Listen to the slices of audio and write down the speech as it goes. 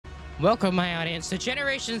Welcome, my audience, to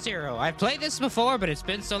Generation Zero. I've played this before, but it's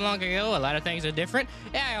been so long ago, a lot of things are different.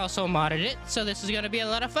 Yeah, I also modded it, so this is gonna be a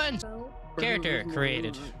lot of fun. Character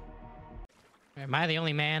created. Am I the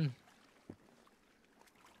only man?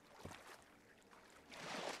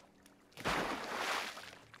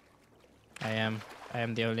 I am. I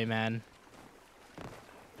am the only man.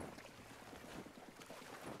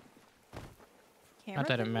 Not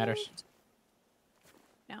that it matters.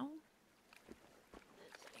 No.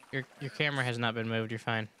 Your camera has not been moved. You're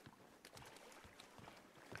fine.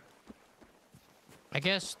 I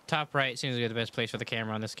guess top right seems to be the best place for the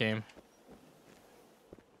camera on this game.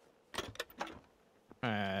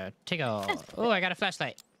 Tickle. Oh, I got a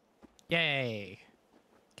flashlight. Yay.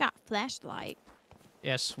 Got flashlight.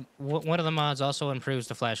 Yes, one of the mods also improves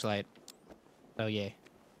the flashlight. So, yay.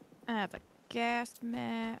 I have a gas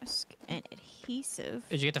mask and adhesive.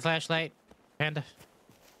 Did you get the flashlight, Panda?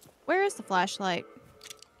 Where is the flashlight?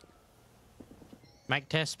 Mic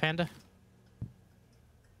test, Panda?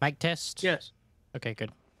 Mic test? Yes. Okay,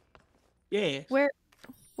 good. Yes.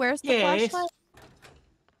 Where's the Yes. flashlight?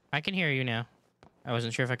 I can hear you now. I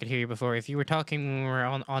wasn't sure if I could hear you before. If you were talking when we were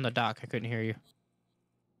on the dock, I couldn't hear you.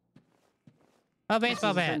 Oh,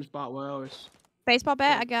 baseball This is the bat. same spot where I was. Baseball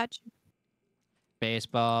bat? I got you.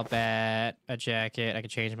 Baseball bat, a jacket. I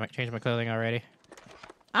could change my clothing already.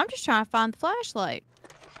 I'm just trying to find the flashlight.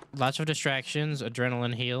 Lots of distractions.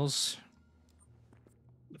 Adrenaline heals.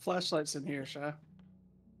 The flashlight's in here, Shy.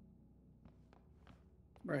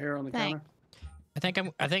 Right here on the Thank- counter. I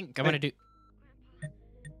think I'm gonna do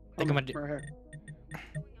I'm gonna do- right here.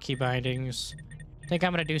 key bindings. I think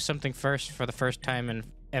I'm gonna do something first for the first time in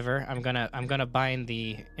ever. I'm gonna bind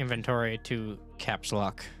the inventory to caps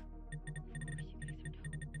lock.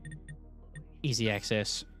 Easy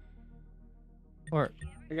access. Or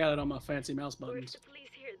I got it on my fancy mouse buttons.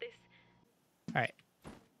 alright.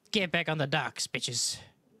 Get back on the docks, bitches.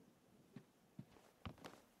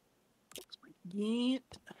 Get.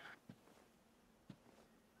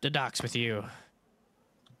 The docks with you.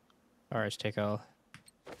 Ours take all.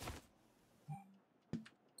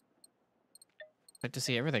 Like to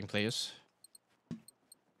see everything, please.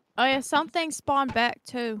 Oh yeah, some things spawn back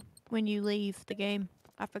too when you leave the game.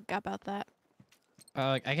 I forgot about that.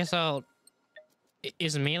 I guess I'll.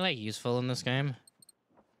 Is melee useful in this game?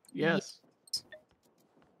 Yes.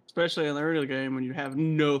 Especially in the early game when you have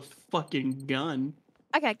no fucking gun.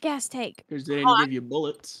 I got gas tank. Because they didn't Oh, give you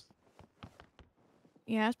bullets.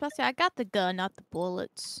 Yeah, I was about to say I got the gun, not the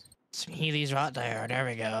bullets. Healy's right there. There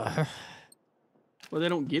we go. Well, they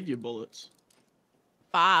don't give you bullets.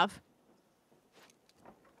 5.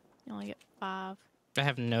 You only get 5. I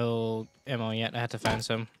have no ammo yet. I have to find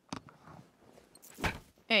some.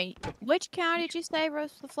 Hey, which county did you say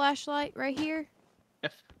was the flashlight? Right here?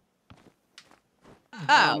 F.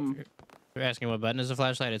 Oh. You're asking what button is the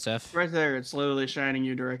flashlight? It's F. Right there, it's literally shining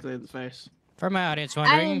you directly in the face. For my audience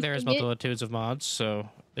wondering, didn't there's see it. multitudes of mods, so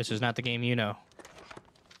this is not the game you know.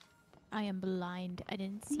 I am blind. I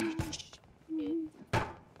didn't see shit.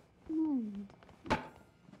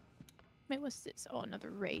 Wait, what's this? Oh,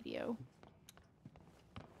 another radio.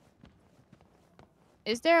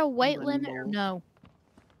 Is there a weight limit or no?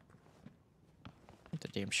 The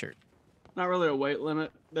damn shirt. Not really a weight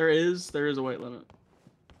limit. There is a weight limit.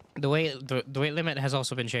 The weight limit has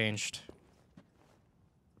also been changed.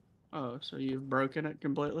 Oh, so you've broken it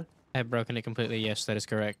completely? I've broken it completely. Yes, that is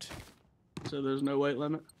correct. So there's no weight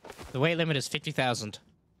limit? The weight limit is 50,000.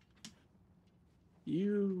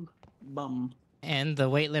 You bum. And the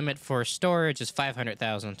weight limit for storage is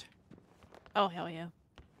 500,000. Oh, hell yeah.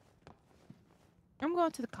 I'm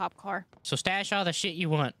going to the cop car. So stash all the shit you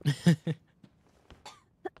want.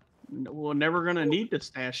 We're never gonna need to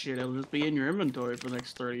stash shit. It'll just be in your inventory for the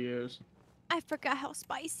next 30 years. I forgot how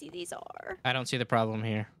spicy these are. I don't see the problem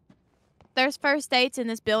here. There's first dates in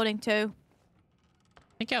this building, too. I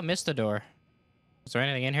think I missed the door. Is there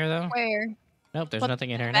anything in here, though? Where? Nope, there's What,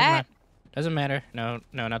 nothing in here. the Never mind. bat? Doesn't matter. No,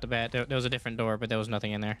 not the bat. There was a different door, but there was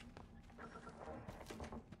nothing in there.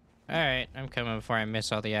 Alright, I'm coming before I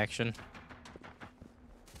miss all the action.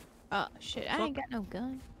 Oh, shit. I ain't got no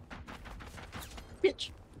gun.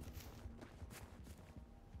 Bitch.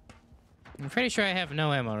 I'm pretty sure I have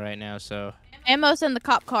no ammo right now, so... Ammo's in the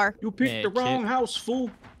cop car. You picked Yeah, the wrong kid. house, fool.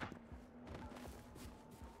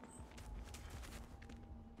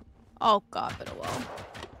 Oh, God, but oh well.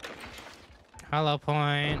 Hollow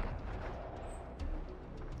point.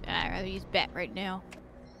 I'd rather use bat right now.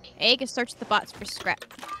 A can search the bots for scrap.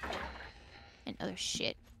 And other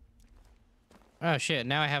shit. Oh shit,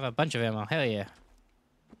 now I have a bunch of ammo. Hell yeah.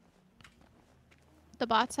 The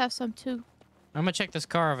bots have some too. I'm gonna check this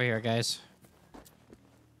car over here, guys.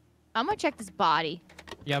 I'm gonna check this body.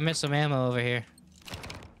 Yeah, I missed some ammo over here.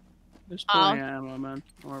 There's plenty of ammo, man.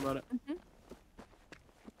 Don't worry about it. Mhm.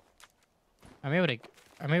 I'm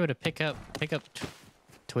able to pick up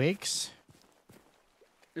twigs.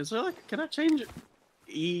 Is there like, can I change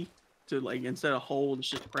E to like, instead of hold, it's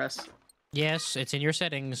just press? Yes, it's in your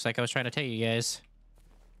settings, like I was trying to tell you guys.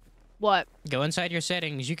 What? Go inside your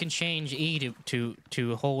settings. You can change E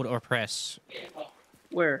to hold or press.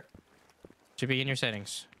 Where? Should be in your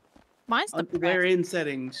settings. Mine's the They're in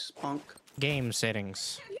settings, punk. Game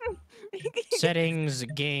settings. Settings,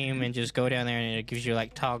 game, and just go down there and it gives you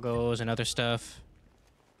like toggles and other stuff.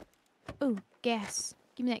 Ooh, gas.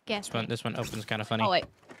 Give me that gas. This one opens kind of funny. Oh wait.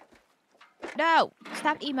 No!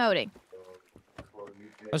 Stop emoting.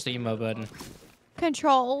 What's the emo button?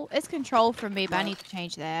 Control. It's control for me, but I need to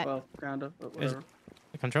change that. Well, kind of, but whatever.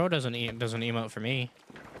 The control doesn't emote for me.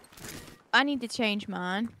 I need to change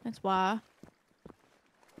mine. That's why.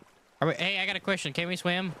 Hey, I got a question. Can we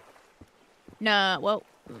swim? No, well,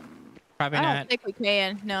 Probably I not. don't think we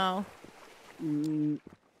can. No.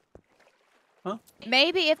 Huh?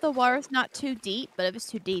 Maybe if the water's not too deep, but if it's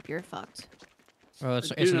too deep, you're fucked. Well,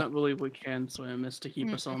 I do not believe we can swim. It's to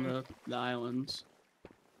keep us on the islands.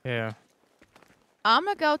 Yeah. I'm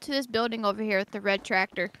gonna go to this building over here with the red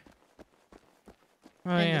tractor.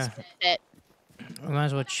 Oh and yeah. this fit. We might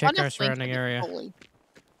as well check our Honestly, surrounding it's area. holy.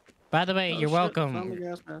 By the way, Oh, you're shit, found the welcome.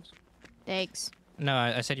 gas mask. Thanks. No,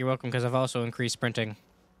 I said you're welcome because I've also increased sprinting.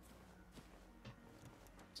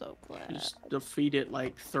 So You glad. just defeated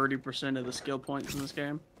like 30% of the skill points in this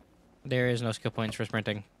game. There is no skill points for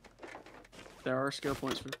sprinting. There are skill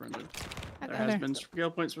points for sprinting. There Okay. has been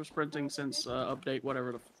skill points for sprinting since update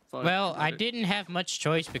whatever the fuck. Well, I did. didn't have much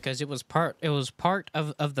choice because it was part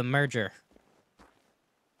of the merger.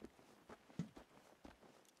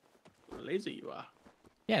 Lazy you are.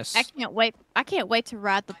 Yes. I can't wait. I can't wait to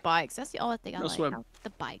ride the bikes. That's the only thing I No like. swim.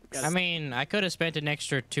 The bikes. I mean, I could have spent an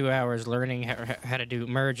extra 2 hours learning how to do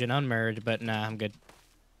merge and unmerge, but nah, I'm good.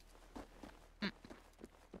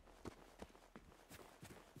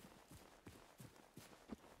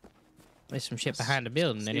 There's some shit behind the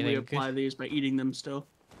building. See, we Anything apply good? these by eating them still.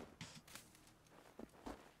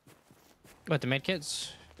 What, the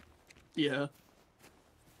medkits? Yeah.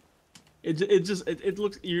 It just it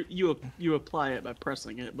looks you apply it by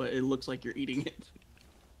pressing it, but it looks like you're eating it.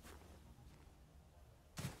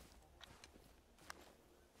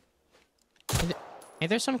 Hey,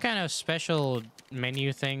 there's some kind of special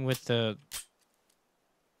menu thing with the...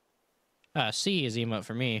 C is emote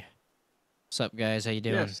for me. What's up, guys? How you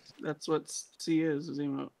doing? Yes, that's what C is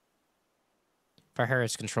emote. For her,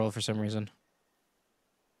 it's control for some reason.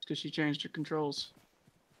 Because she changed her controls.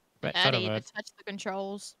 Right, I photo need mode. to touch the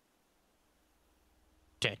controls.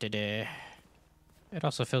 Da-da-da. It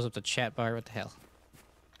also fills up the chat bar. What the hell?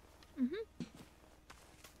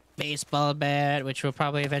 Baseball bat, which will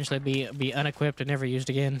probably eventually be unequipped and never used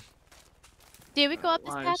again. Did we go up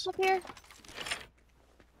this Nice. path up here?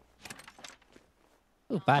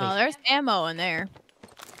 Ooh, body. Oh, there's ammo in there.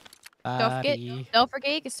 Body. Don't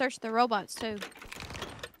forget you can search the robots too.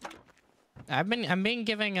 I'm being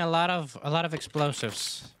giving a lot of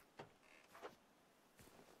explosives.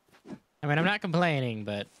 I mean, I'm not complaining,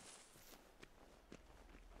 but I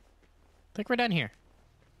think we're done here.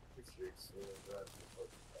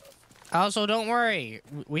 Also, don't worry.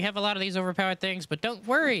 We have a lot of these overpowered things, but don't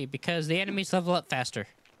worry because the enemies level up faster.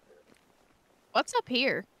 What's up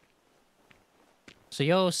here? So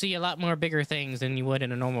you'll see a lot more bigger things than you would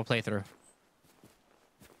in a normal playthrough.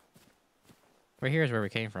 Right here is where we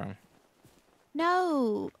came from.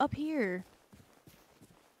 No, up here.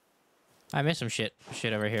 I missed some shit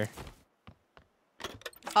over here.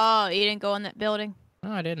 Oh, you didn't go in that building.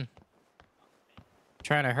 No, I didn't.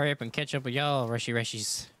 Trying to hurry up and catch up with y'all,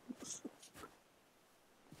 rushies.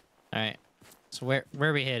 Alright. So where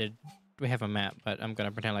are we headed? We have a map, but I'm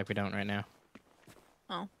gonna pretend like we don't right now.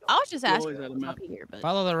 Oh, I was just You asking always had a what's map. up here, but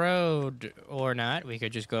Follow the road or not. We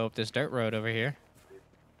could just go up this dirt road over here.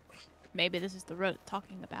 maybe this is the road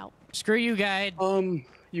talking about. Screw you, guide.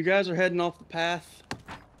 You guys are heading off the path.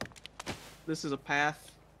 This is a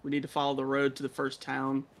path. We need to follow the road to the first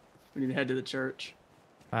town. We need to head to the church.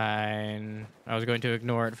 Fine. I was going to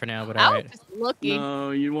ignore it for now, but I was alright. just looking.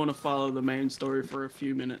 No, you want to follow the main story for a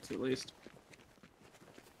few minutes at least.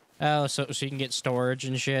 Oh, so you can get storage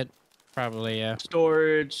and shit? Probably, yeah.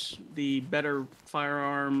 Storage, the better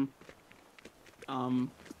firearm, and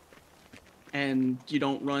you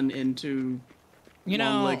don't run into You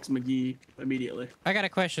Long know, Legs McGee immediately. I got a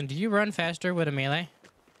question. Do you run faster with a melee?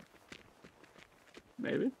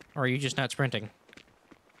 Maybe. Or are you just not sprinting?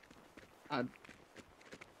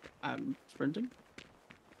 I'm sprinting.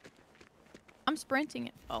 sprinting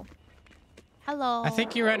it. Oh. Hello. I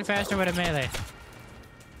think you run faster with a melee.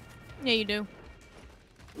 Yeah, you do.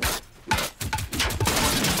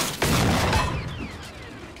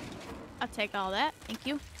 I'll take all that. Thank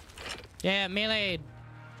you. Yeah, melee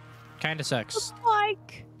kind of sucks.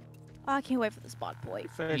 Like. Oh, I can't wait for the spot point.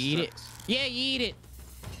 You eat it. Yeah, you eat it.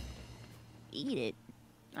 Eat it.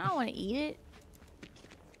 I don't want to eat it.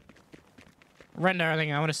 Run,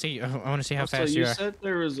 darling. I want to see. I want to see how fast you you are. said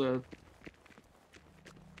there was a.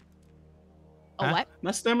 Oh, Huh? what?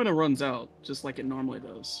 My stamina runs out just like it normally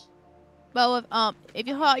does. Well, if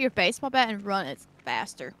you hold out your baseball bat and run, it's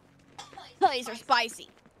faster. These are spicy.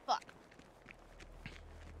 Fuck.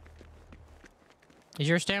 Is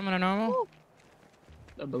your stamina normal? Ooh.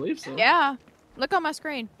 I believe so. Yeah. Look on my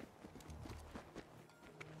screen.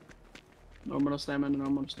 Normal stamina,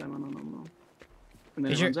 normal stamina, normal. And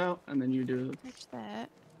then Is it your- runs out, and then you do. Fix that.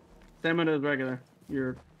 Stamina is regular.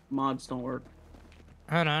 Your mods don't work.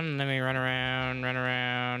 Hold on. Let me run around, run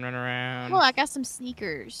around, run around. Oh, I got some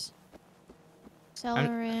sneakers.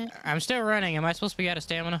 Accelerant. I'm still running. Am I supposed to be out of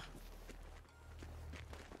stamina?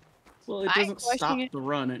 Well, it I doesn't stop question it. the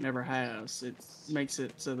run. It never has. It makes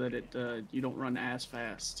it so that it you don't run as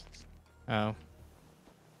fast. Oh.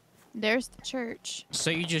 There's the church. So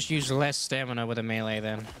you just use less stamina with a melee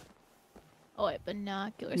then? Oh, wait,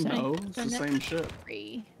 binoculars. I No, didn't it's the turn that same shit.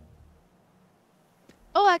 free.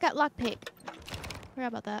 Oh, I got lockpick. Forgot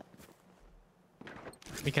about that.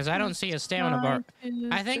 Because I don't see a stamina bar. 1, 2,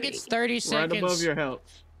 I think it's 3. 30 Right seconds. above your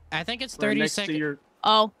health. I think it's Right 30 next to seconds. your.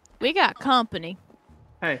 Oh, we got company.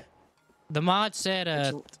 Hey. The mod said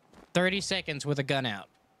it's 30 seconds with a gun out.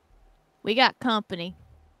 We got company.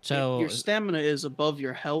 So your stamina is above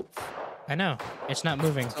your health. I know. It's not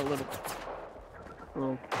moving. A little.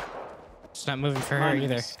 Well, It's not moving for her mine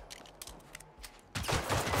either. is.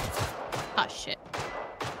 Oh, shit.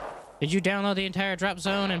 Did you download the entire drop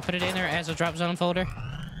zone and put it in there as a drop zone folder?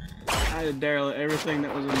 I had derelict everything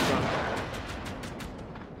that was in the drop.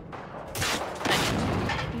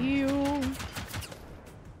 You.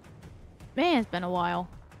 Man, it's been a while.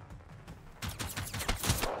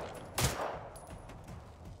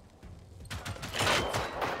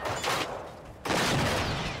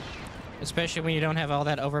 Especially when you don't have all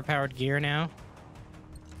that overpowered gear now.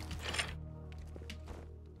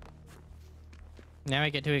 Now I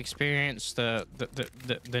get to experience the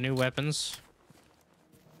new weapons.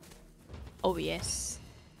 Oh, yes.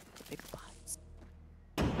 Big bots.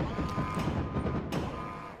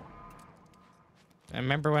 And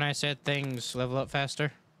remember when I said things level up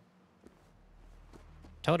faster?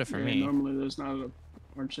 Told it for Yeah, me. normally there's not a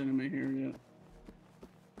arch enemy here yet.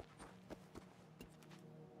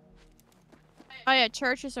 Oh, yeah,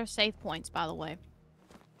 churches are save points, by the way.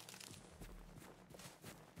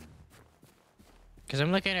 Because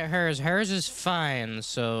I'm looking at hers. Hers is fine,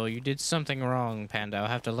 so you did something wrong, Panda. I'll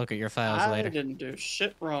have to look at your files I later. didn't do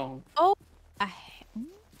shit wrong. Oh,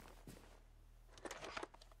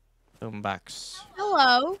 Boombox.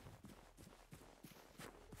 hello.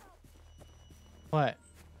 What?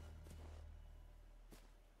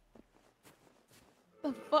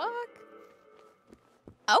 The fuck?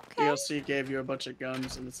 Okay. DLC gave you a bunch of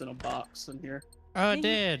guns and it's in a box in here. Oh, it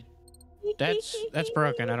did. That's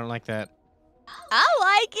broken. I don't like that. I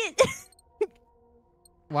like it.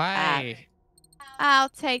 Why? I'll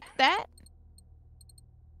take that.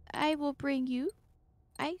 I will bring you.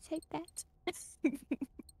 I take that.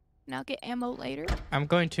 And I'll get ammo later. I'm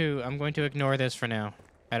going to ignore this for now.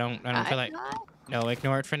 I don't feel like. not. No,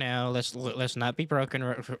 ignore it for now. Let's not be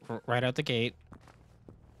broken right out the gate.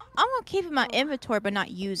 I'm gonna keep in my inventory, but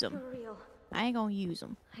not use them. For real. I ain't gonna use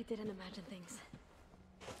them. I didn't imagine things.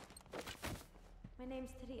 My name's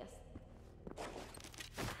Tirias.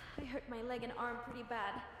 I hurt my leg and arm pretty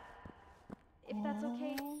bad. If that's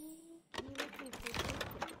okay, can you let me take it?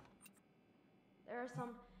 There are some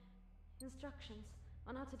instructions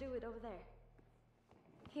on how to do it over there.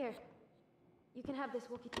 Here, you can have this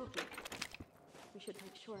walkie-talkie. We should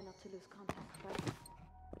make sure not to lose contact,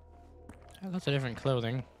 right? Lots of different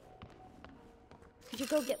clothing. Could you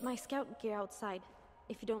go get my scout gear outside,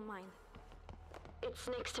 if you don't mind? It's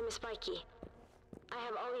next to Miss Bikey. I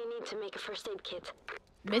have all you need to make a first aid kit.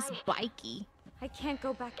 Miss Bikey. I can't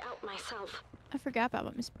go back out myself. I forgot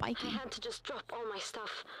about Miss I Bikey. had to just drop all my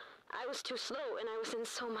stuff. I was too slow and I was in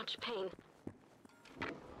so much pain.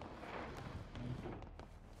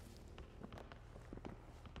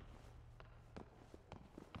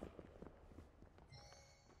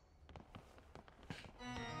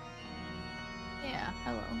 Yeah,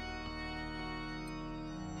 hello.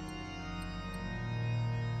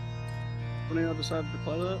 When y'all decided to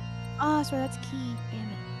play that? Oh, sorry, that's key. Damn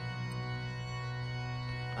it.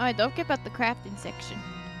 Alright, don't forget about the crafting section.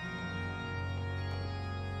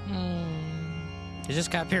 Is this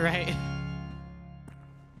copyright?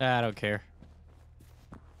 I don't care.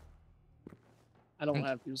 I don't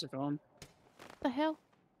have music on. What the hell?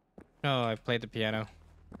 Oh, I played the piano.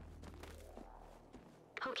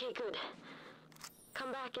 Okay, good.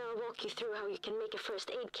 Come back and I'll walk you through how you can make a first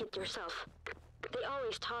aid kit yourself. They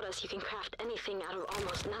always taught us you can craft anything out of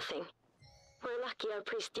almost nothing. We're lucky our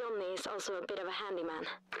priest Johnny is also a bit of a handyman.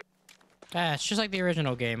 Ah, it's just like the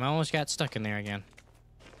original game. I almost got stuck in there again.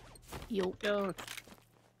 Yo. Go.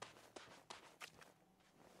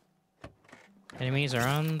 Enemies are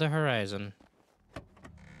on the horizon.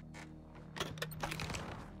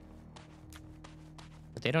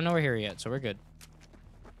 But they don't know we're here yet, so we're good.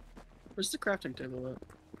 Where's the crafting table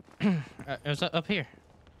at? It was up here.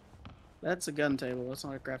 That's a gun table. That's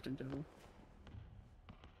not a crafting table.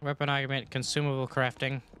 Weapon augment, consumable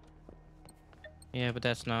crafting. Yeah, but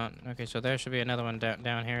that's not... Okay, so there should be another one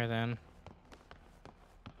down here then.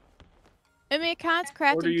 I mean, it counts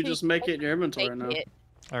crafting. Or do you too. just make it in your inventory Make now? it.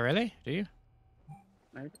 Oh, really? Do you?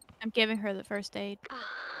 Maybe. I'm giving her the first aid.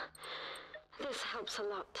 This helps a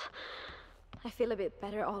lot. I feel a bit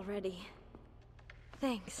better already.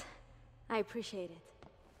 Thanks. I appreciate it.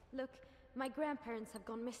 Look, my grandparents have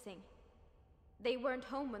gone missing. They weren't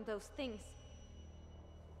home when those things...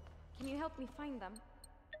 Can you help me find them?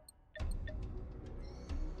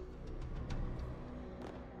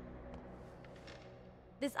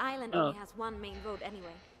 This island only has one main road anyway.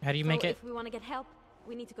 How do you make it? If we want to get help,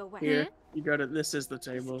 we need to go west. Here, you go to, this is the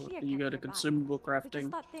table. clear You go cut to nearby. consumable We can crafting,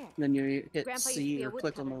 start there. then you hit Grandpa used to C be a or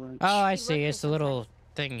click on the woodcutter. wrench. Oh, I He worked see. there It's the little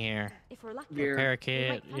sometimes. thing here. If we're lucky, Here. Repair we kit,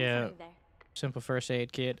 might find yeah. something there. Simple first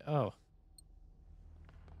aid kit. Oh.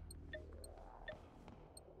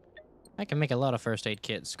 I can make a lot of first aid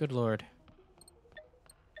kits. Good lord.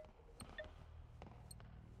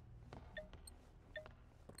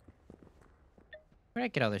 Where'd I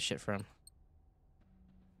get all this shit from?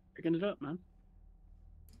 Picking it up, man.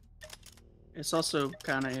 It's also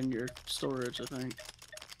kind of in your storage, I think.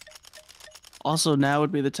 Also, now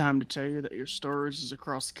would be the time to tell you that your storage is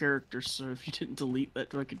across characters, so if you didn't delete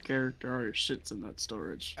that fucking character, all your shit's in that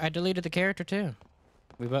storage. I deleted the character too.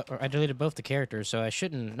 I deleted both the characters, so I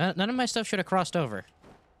shouldn't... None of my stuff should have crossed over.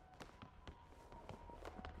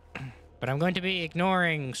 But I'm going to be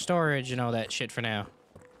ignoring storage and all that shit for now.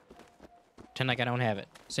 Pretend like I don't have it.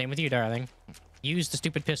 Same with you, darling. Use the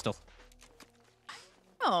stupid pistol.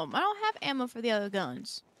 Oh, I don't have ammo for the other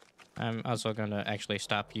guns. I'm also going to actually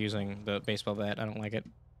stop using the baseball bat. I don't like it.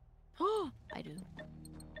 Oh, I do.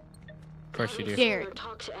 Of course you do. I haven't Gary. seen or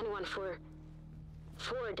talked to anyone for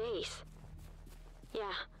 4 days.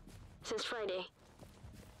 Yeah, since Friday.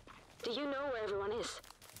 Do you know where everyone is?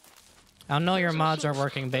 I'll know your Those mods are machines,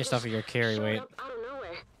 working they based off just of your carry showed weight. up out of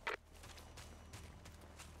nowhere.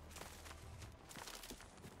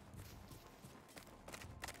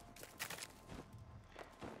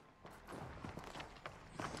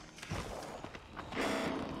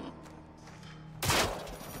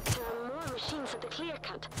 There are more machines at the clear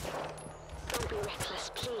cut. Don't be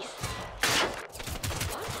reckless, please.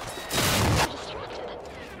 What? You're distracted.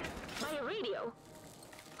 By a radio?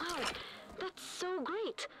 Oh, that's so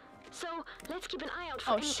great. So, let's keep an eye out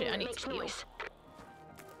for Oh, anything shit, I that need makes to heal. noise.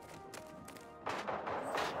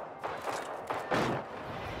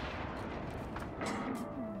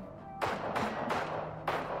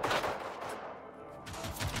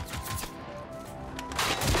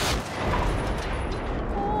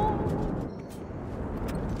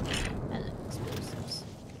 I like explosives.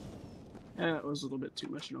 That was a little bit too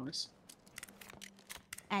much noise.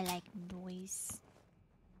 I like noise.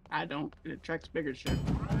 I don't. It attracts bigger shit.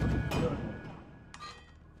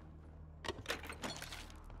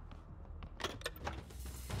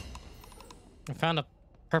 I found a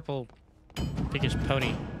purple piggish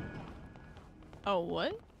pony. Oh,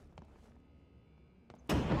 what?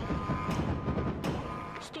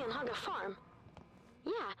 Stenhaga Farm?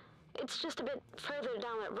 Yeah, it's just a bit further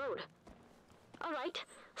down that road. Alright,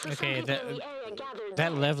 so Okay, some people in the area gathered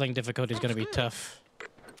That there. leveling difficulty is going to be That's good. tough.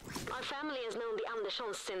 Our family has known the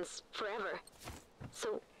Andersons since forever.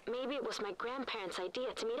 So maybe it was my grandparents'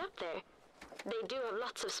 idea to meet up there. They do have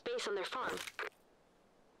lots of space on their farm.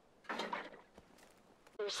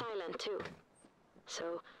 They're silent too.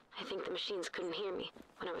 So I think the machines couldn't hear me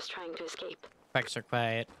when I was trying to escape. Backs are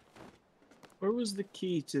quiet. Where was the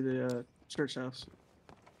key to the church house?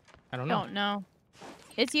 I don't know. Don't know.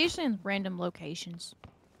 It's usually in random locations.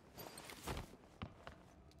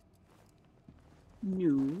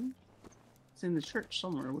 No. It's in the church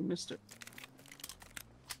somewhere. We missed it.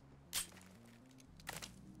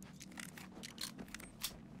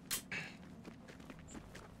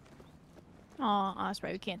 Oh, that's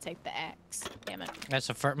right. We can't take the axe. Damn it. That's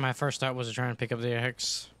my first thought was to try and pick up the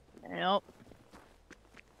axe. Nope.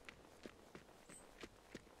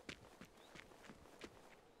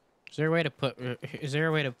 Is there a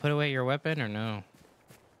way to put away your weapon or no?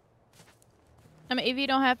 I mean, if you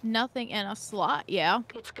don't have nothing in a slot, yeah.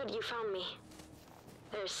 It's good you found me.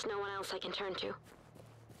 There's no one else I can turn to.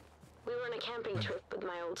 We were on a camping trip with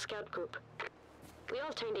my old scout group. We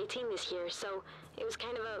all turned 18 this year, so it was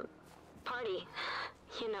kind of a party,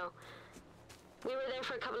 you know. We were there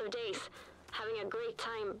for a couple of days, having a great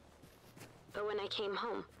time. But when I came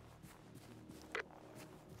home,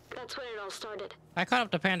 that's when it all started. I caught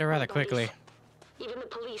up to Panda rather My buddies, quickly. Even the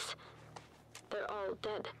police, they're all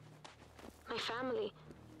dead. My family,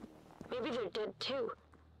 maybe they're dead too.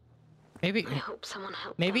 Maybe I hope someone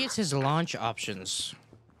helped maybe them. it's his launch options.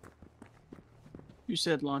 You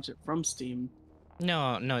said launch it from Steam.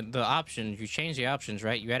 No, the options. You changed the options,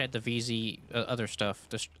 right? You added the VZ other stuff,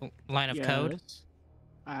 the line of code, Yes.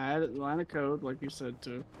 I added line of code, like you said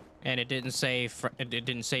too. and it didn't say it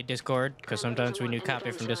didn't say Discord because sometimes when you copy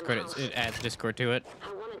it from Discord, it adds Discord to it.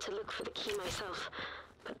 I wanted to look for the key myself,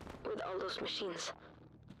 but with all those machines,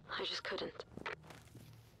 I just couldn't.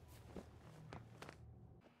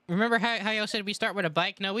 Remember how y'all said we start with a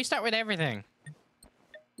bike? No, we start with everything.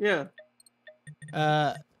 Yeah.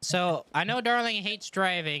 So I know Darling hates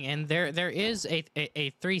driving, and there is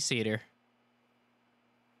a three-seater.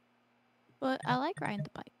 But I like riding the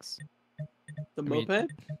bikes. The mean-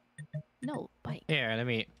 moped? No, bike. Here, let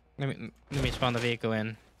me spawn the vehicle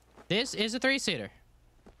in. This is a three-seater.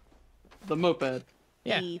 The moped.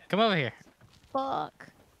 Yeah, Hey. come over here. Fuck.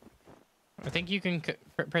 I think you can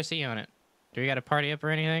press E on it. Do we got a party up or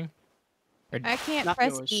anything? I can't Not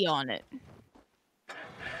press yours. E on it.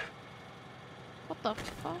 What the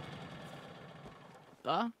fuck?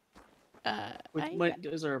 Wait,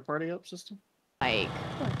 is there a party up system? Like,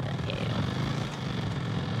 what the hell?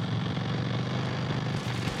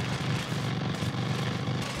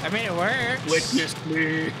 I mean, it works. Witness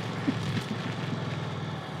me.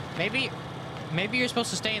 Maybe you're supposed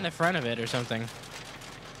to stay in the front of it or something.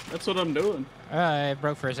 That's what I'm doing. It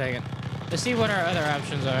broke for a second. Let's see what our other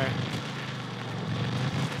options are.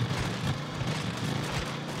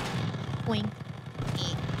 Boing.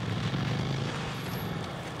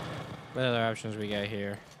 What other options we got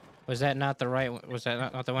here? Was that not the right one? Was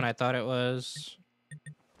that not the one I thought it was?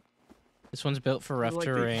 This one's built for rough I like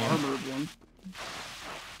terrain. the armored one.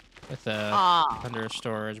 With a Ah. under a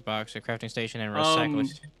storage box, a crafting station, and recycling.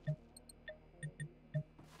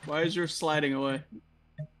 Why is yours sliding away?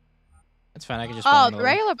 That's fine. I can just. Oh, spawn the another one.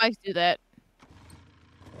 regular bikes do that.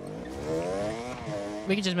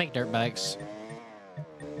 We can just make dirt bikes.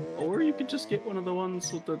 Or you could just get one of the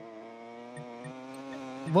ones with the...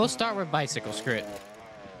 We'll start with bicycle. Screw it.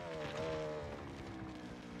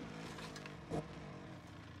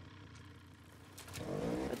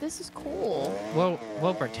 But this is cool.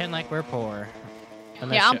 We'll pretend like we're poor.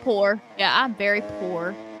 Unless Yeah, I'm you- poor. Yeah, I'm very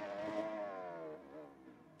poor.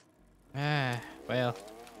 Ah, well.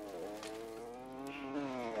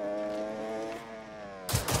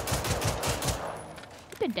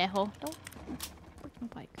 You pendejo. Don't break my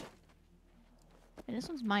bike. And this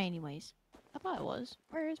one's mine anyways. I thought it was.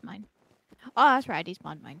 Where is mine? Oh, that's right. I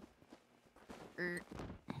despawned mine.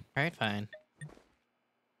 Alright, fine.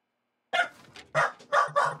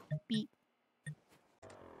 Beep.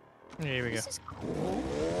 Here we go. This is cool.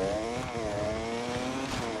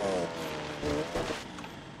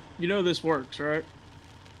 You know this works, right?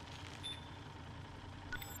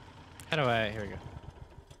 How do I? Here we go.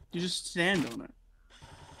 You just stand on it.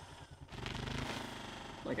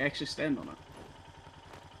 Like, actually stand on it.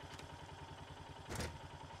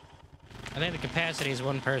 I think the capacity is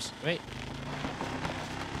one person. Wait.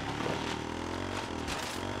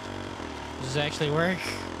 Does this actually work?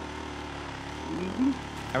 Mm-hmm.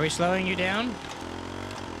 Are we slowing you down?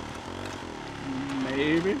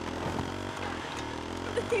 Maybe.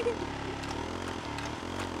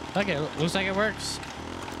 Okay, looks like it works.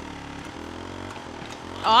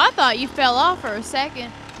 Oh, I thought you fell off for a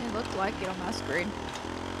second. It looked like it on my screen.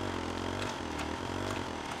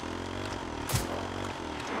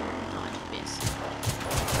 Oh, I missed.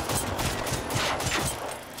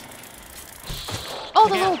 Oh,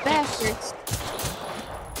 the Look little out. bastards.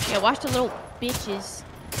 Yeah, watch the little bitches.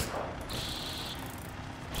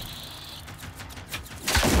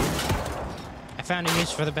 I found a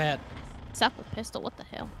use for the bat. Stop with pistol, what the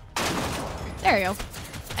hell? There you go.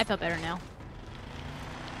 I feel better now.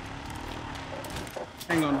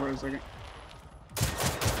 Hang on for a second.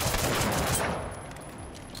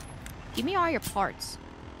 Give me all your parts.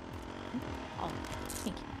 Oh,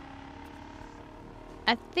 thank you.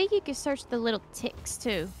 I think you can search the little ticks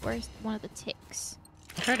too. Where's one of the ticks?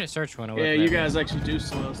 I tried to search one. Yeah, you guys actually do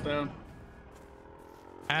slow us down.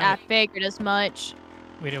 I figured as much.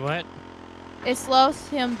 We did what? It slows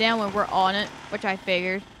him down when we're on it, which I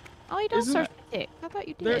figured. Oh, you don't Isn't search the tick. I thought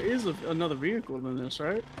you did. There is another vehicle than this,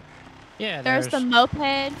 right? Yeah, There's the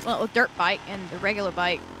moped, well, dirt bike, and the regular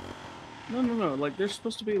bike. No. Like, there's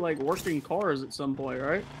supposed to be, like, working cars at some point,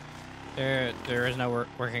 right? There is no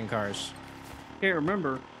working cars. Can't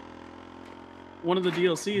remember. One of the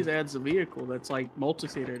DLCs adds a vehicle that's, like,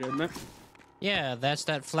 multi-seater, doesn't it? Yeah, that's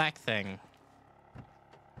that flak thing.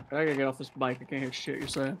 I gotta get off this bike. I can't hear shit you're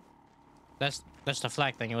saying. That's the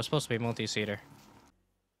flak thing. It was supposed to be multi-seater.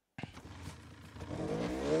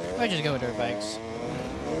 Why'd you just go with dirt bikes?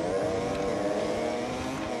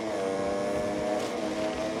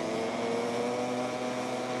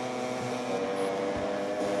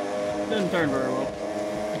 Didn't turn very well.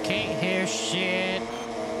 I can't hear shit.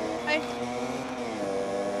 Hey.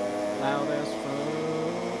 Loud as fuck.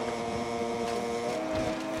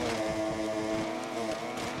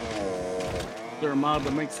 Is there a mod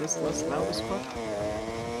that makes this less loud as fuck?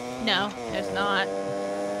 No, there's not.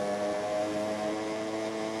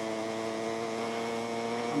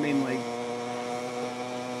 I mean, like...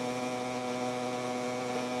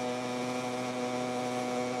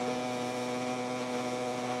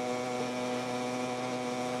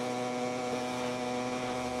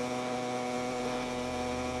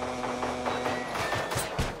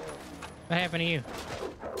 What happened to you?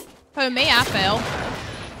 For me, I fell.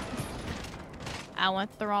 I went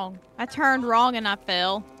I turned wrong and I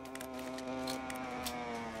fell.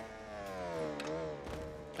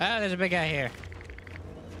 Ah, there's a big guy here.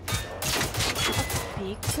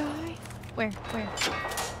 Big guy? Where?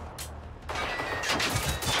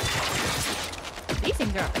 These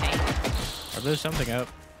things are okay. I blew something up.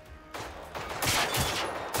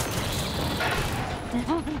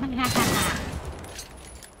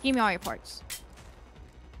 Give me all your parts.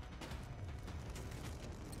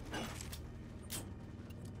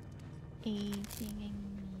 Anything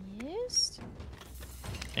I missed?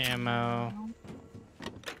 Ammo.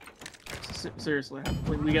 Seriously,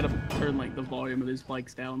 like, we gotta turn, like, the volume of these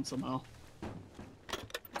bikes down somehow. Is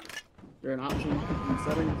there an option in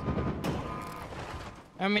settings?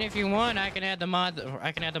 I mean, if you want, I can add the mod.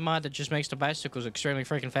 I can add the mod that just makes the bicycles extremely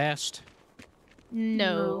freaking fast.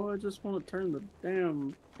 No. I just want to turn the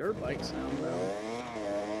damn dirt bike sound down.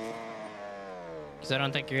 Because I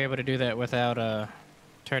don't think you're able to do that without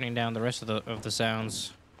turning down the rest of the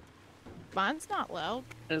sounds. Mine's not loud.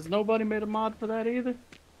 Has nobody made a mod for that either?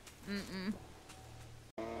 Mm-mm.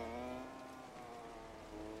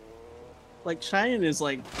 Like, Cheyenne is,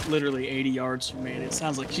 like, literally 80 yards from me, and it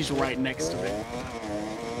sounds like she's right next to me.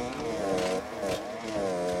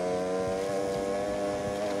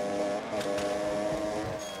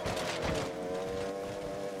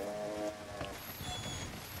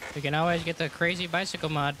 We can always get the crazy bicycle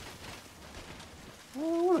mod.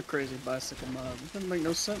 Oh, I want a crazy bicycle mod. It doesn't make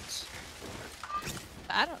no sense.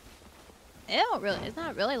 It's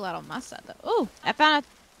not really loud on my side though. Ooh, I found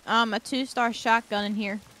a 2-star shotgun in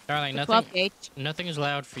here. Darling, The 12 gauge. nothing is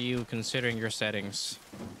loud for you considering your settings.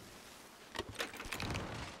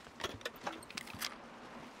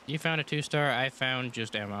 You found a 2-star, I found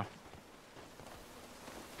just ammo.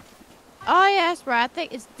 Oh yeah, that's right. I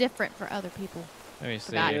think it's different for other people. Let me see.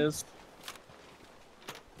 Forgot. It is.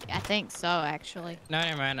 I think so, actually. No,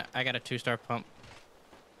 never mind. I got a 2-star pump.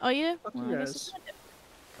 Oh, you? Fuck you Well, I guess guys. it's not different.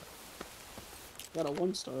 Got a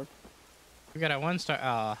 1-star. We got a 1-star.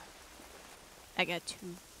 Ah, I got 2.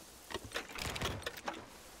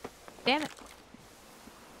 Damn it.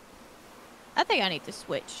 I think I need to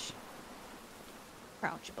switch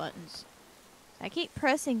crouch buttons. I keep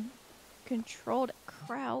pressing control to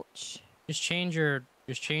crouch. just change your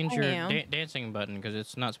am. dancing button because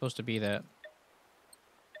it's not supposed to be that.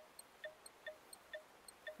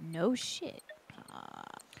 No shit.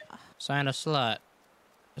 Sign a slot.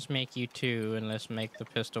 Let's make you 2 and let's make the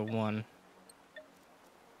pistol 1.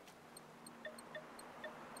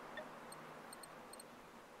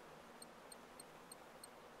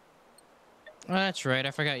 Oh, that's right.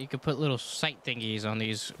 I forgot you could put little sight thingies on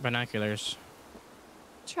these binoculars.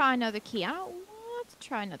 Try another key. I don't want to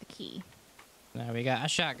try another key. Now we got a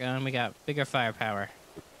shotgun. We got bigger firepower.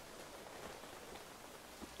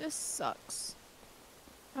 This sucks.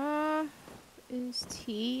 Is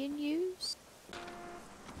T in use?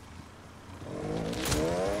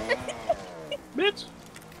 Bitch!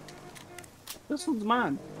 This one's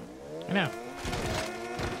mine. I know.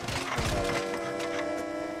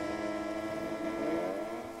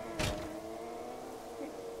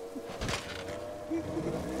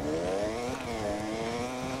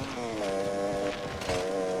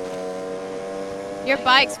 Your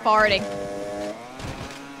bike's farting.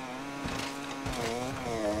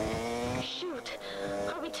 Shoot!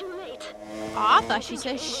 Are we too late? Oh, I thought she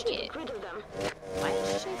said shit. Get rid of them. Why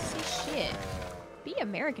did she say shit? Be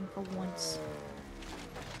American for once.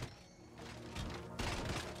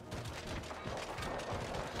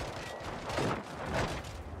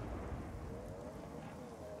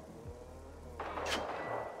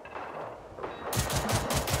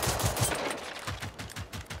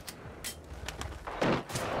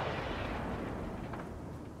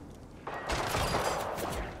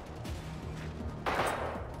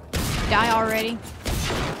 Die already.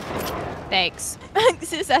 Thanks.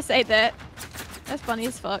 Since I say that. That's funny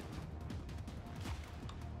as fuck.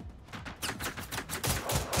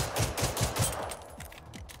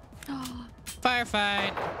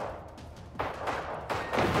 Firefight.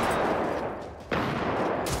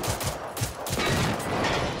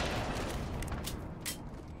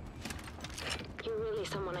 You're really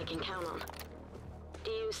someone I can count on.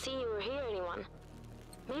 Do you see or hear anyone?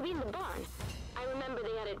 Maybe in the barn. I remember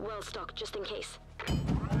they had it well stocked just in case.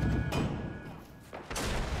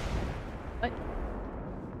 What?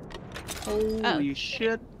 Holy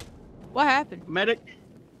shit. What happened? Medic.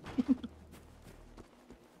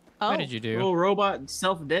 Oh. What did you do? Little robot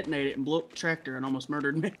self-detonated and blew up the tractor and almost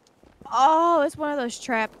murdered me. Oh, it's one of those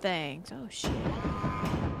trap things. Oh shit.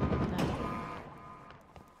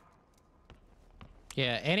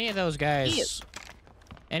 Yeah, any of those guys,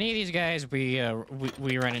 any of these guys we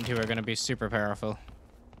run into are gonna be super powerful.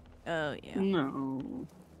 Oh yeah. No.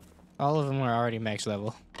 All of them are already max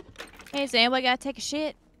level. Hey, does anybody gotta take a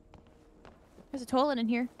shit? There's a toilet in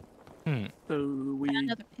here. So we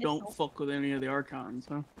Another pistol. don't fuck with any of the Archons,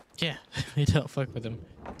 huh? Yeah, we don't fuck with them.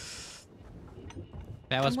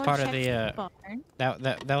 That was Someone part of check the barn.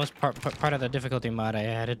 that was part of the difficulty mod I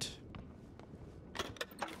added.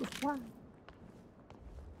 Why?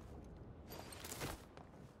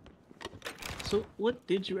 So what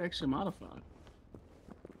did you actually modify?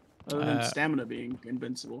 Other than stamina being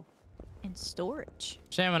invincible. In storage.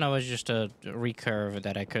 Stamina was just a recurve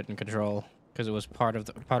that I couldn't control because it was part of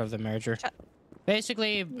the merger.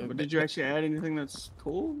 Basically, But did you actually add anything that's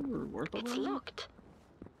cool or worth It's it? locked.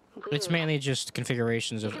 it's Weird. mainly just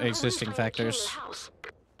configurations You of can probably existing find a key in your factors, house.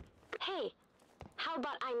 Hey, how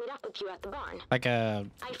about I meet up with you at the barn? like a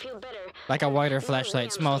I feel better. Like a and wider knowing flashlight, I'm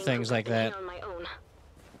small staying things like protected that. on my own.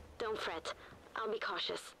 Don't fret. I'll be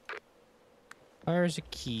cautious. Where's a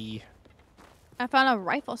key? I found a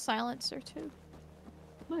rifle silencer too.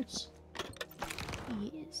 Nice.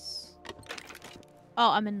 Yes. Oh,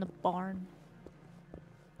 I'm in the barn.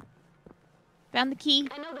 Found the key.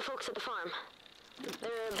 I know the folks at the farm. They're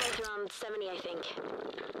both around 70, I think.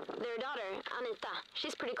 Their daughter, Anita,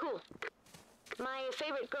 she's pretty cool. My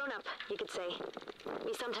favorite grown-up, you could say.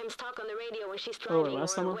 We sometimes talk on the radio when she's Oh, driving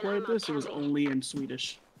last or time I when played I'm out this, it was camping. only in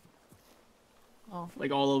Swedish. Oh.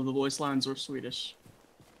 Like all of the voice lines were Swedish.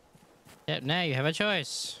 Yep, now you have a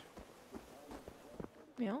choice.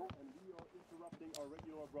 Yeah. And we are interrupting our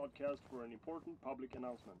regular broadcast for an important public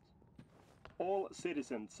announcement. All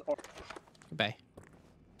citizens are... Goodbye.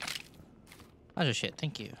 That's a shit,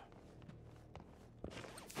 thank you.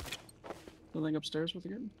 Something upstairs with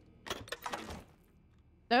again?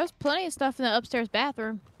 There was plenty of stuff in the upstairs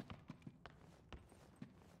bathroom.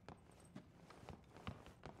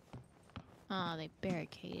 Oh, they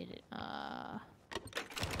barricaded it.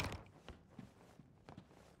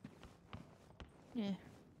 Yeah.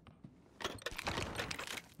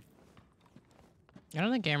 I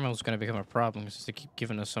don't think Emerald's gonna become a problem because they keep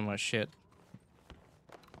giving us so much shit.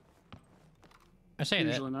 I say that.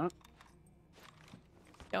 Usually not.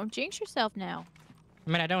 Don't jinx yourself now. I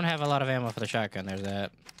mean, I don't have a lot of ammo for the shotgun. There's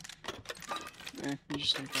that. You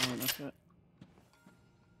just ain't found enough yet.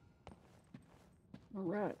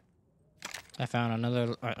 Alright. I found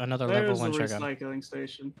another level There's the 1 shotgun. recycling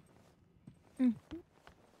station. Mhm.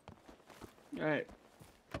 Alright.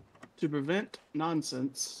 To prevent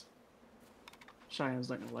nonsense, Cheyenne's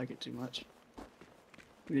not gonna like it too much.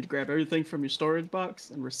 You need to grab everything from your storage box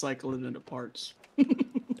and recycle it into parts.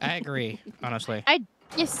 I agree, honestly. I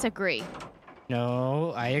disagree.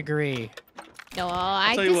 No, I agree. No,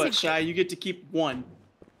 I'll I tell you disagree. what, Shy, you get to keep one.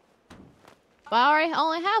 But I already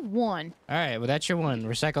only have one. All right, well that's your one.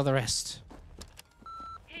 Recycle the rest.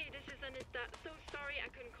 Hey, this is Anita. So sorry I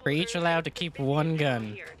couldn't call We're each earlier. allowed to It's keep been one busy gun.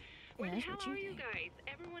 out here. Where Yeah, the that's hell what you are you think. guys?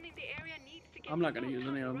 Everyone in the area needs to get I'm not gonna home use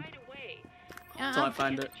any of them. right away. Until I Uh-uh.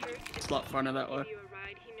 find it. It's a lot funner that way. Give you a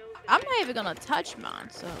ride. He knows the I'm drive. not even gonna touch mine,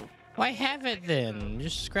 so. Why have it then?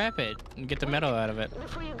 Just scrap it and get the metal out of it.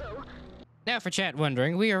 Before you go, Now, for chat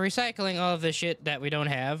wondering, we are recycling all of the shit that we don't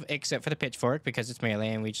have, except for the pitchfork, because it's melee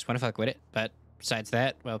and we just want to fuck with it. But besides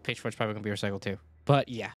that, well, pitchfork's probably gonna be recycled too. But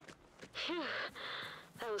yeah. Phew,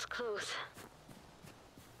 that was close.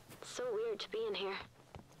 It's so weird to be in here.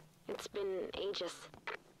 It's been ages.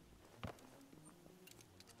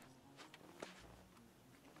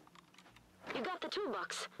 You got the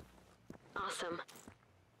toolbox. Awesome.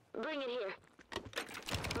 Bring it here.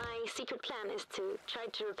 My secret plan is to try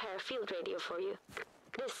to repair a field radio for you.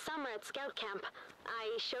 This summer at scout camp,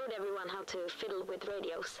 I showed everyone how to fiddle with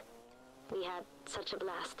radios. We had such a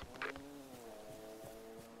blast.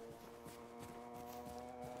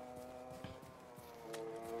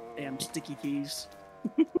 Damn sticky keys.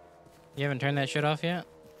 You haven't turned that shit off yet?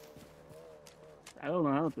 I don't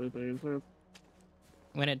know how to do things.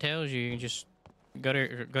 When it tells you, you just go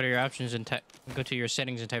to your options and go to your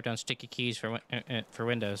settings and type down sticky keys for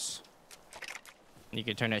Windows. You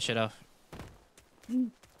can turn that shit off.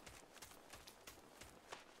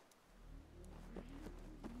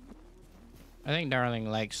 I think Darling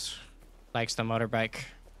likes the motorbike.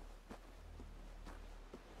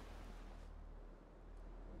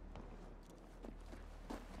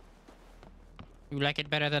 You like it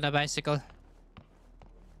better than a bicycle?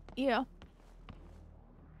 Yeah.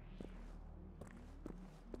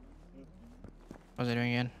 What was I doing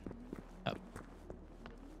again? Oh.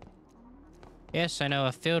 Yes, I know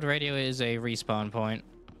a field radio is a respawn point.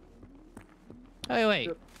 Oh wait,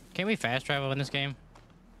 Yep. can we fast travel in this game?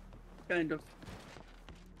 Kind of.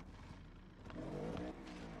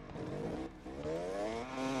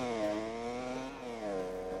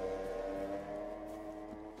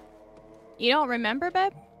 You don't remember,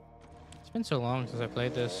 babe? It's been so long since I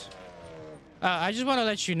played this. I just want to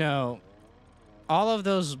let you know, all of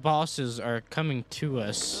those bosses are coming to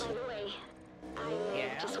us. By the way,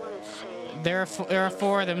 I just wanted to say... There are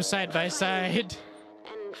 4 of them side by side.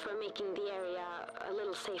 And for making the area a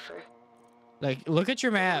little safer. Like, look at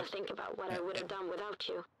your map. Think about what I would have done without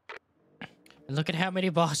you. And look at how many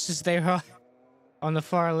bosses there are on the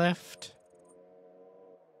far left.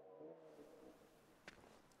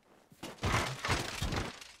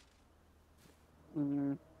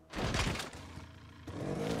 Mm.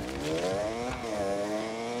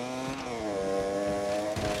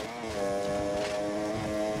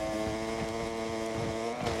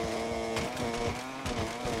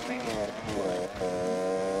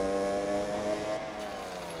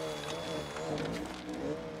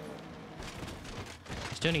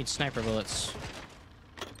 Still need sniper bullets.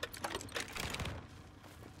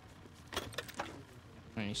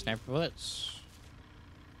 Any sniper bullets?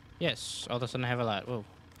 Yes, all of a sudden I have a lot. Whoa.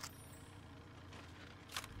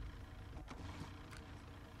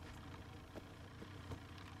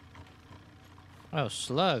 Oh,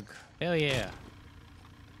 slug. Hell yeah.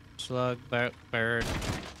 Slug, bird. Bird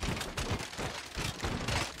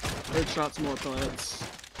shots more pellets.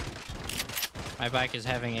 My bike is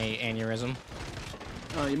having a aneurysm.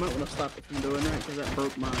 You might want to stop it from doing that because that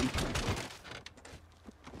broke mine.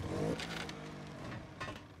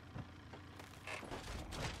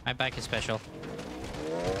 My bike is special.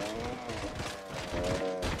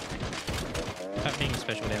 Stop being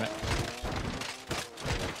special, damn it.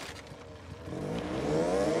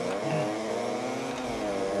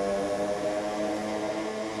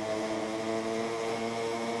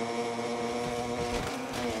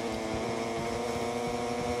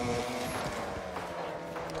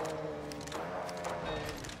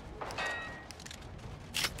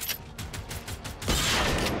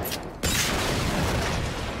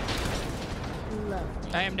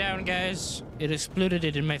 I am down, guys. It exploded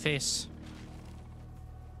in my face.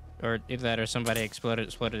 Or either that or somebody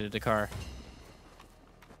exploded the car.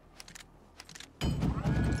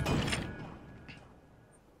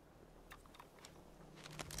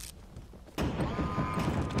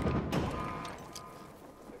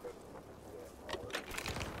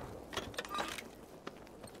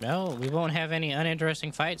 No, we won't have any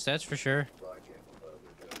uninteresting fights, that's for sure.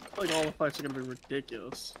 I feel like all the fights are gonna be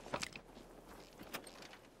ridiculous.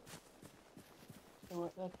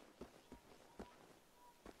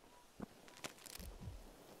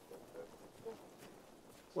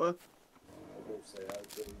 What?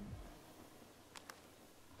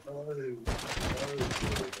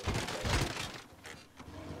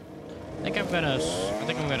 I think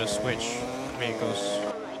I'm gonna switch vehicles.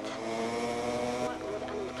 Alright. What would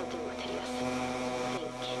Anita do with this?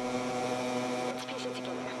 Think. Let's piece it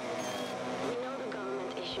together. We know the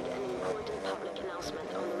government issued an important public announcement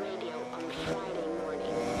on the radio on Friday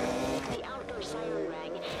morning. The outdoor siren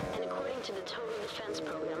rang, and according to the Total Defense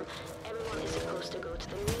Program, everyone is supposed to go to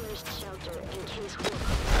the nearest shelter in case war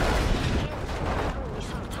comes. Here, we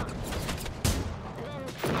saw Tom. Then,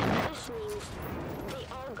 this means they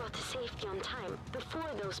all got to safety on time before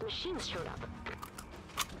those machines showed up.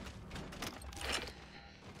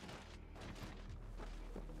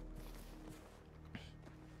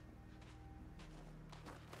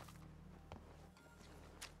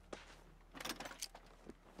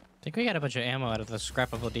 I think we got a bunch of ammo out of the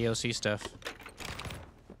scrappable DOC stuff.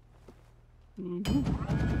 Mm-hmm.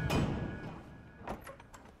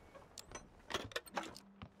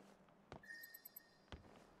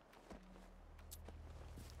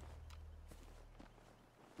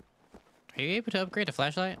 Are you able to upgrade a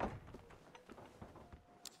flashlight?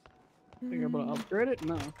 Think you're able to upgrade it?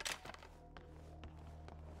 No.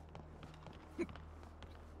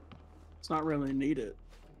 It's not really needed.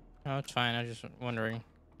 Oh, it's fine. I was just wondering.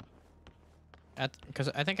 Because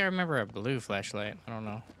I think I remember a blue flashlight. I don't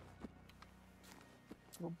know.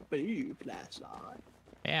 A blue flashlight.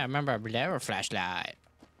 Yeah, I remember a blue flashlight.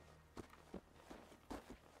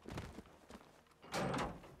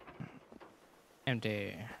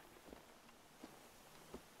 Empty.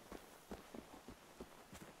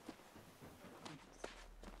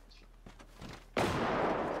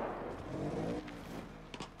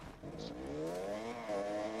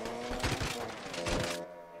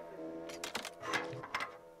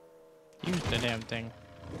 Use the damn thing.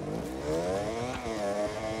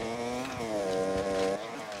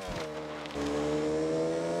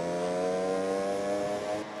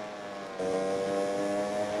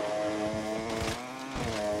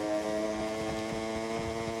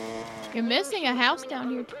 You're missing a house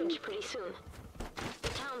down here too. Bridge pretty soon. The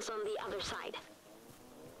town's on the other side.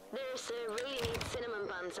 There's really neat cinnamon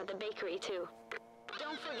buns at the bakery too.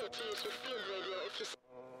 Don't forget to use your field radio if you.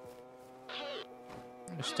 Hey.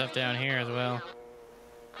 There's stuff down here as well.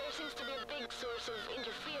 There seems to be a big source of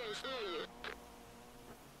interference near you.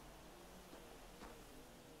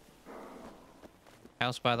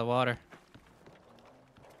 House by the water.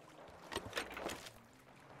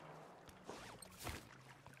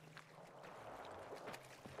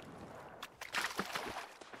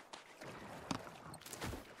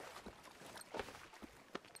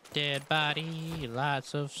 Dead body,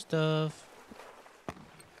 lots of stuff.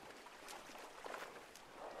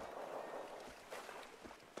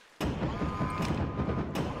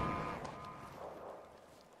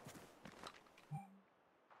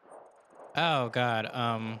 Oh god,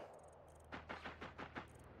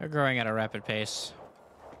 they're growing at a rapid pace.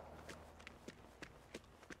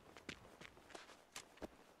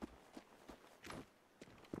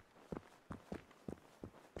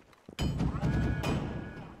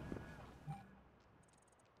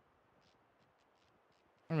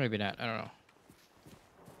 Or maybe not, I don't know.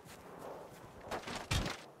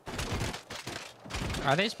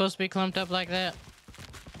 Are they supposed to be clumped up like that?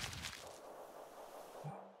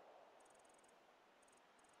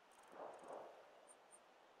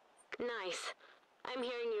 Nice. I'm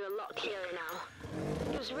hearing you a lot clearer now.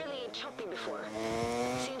 It was really choppy before.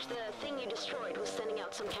 Seems the thing you destroyed was sending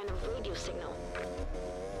out some kind of radio signal.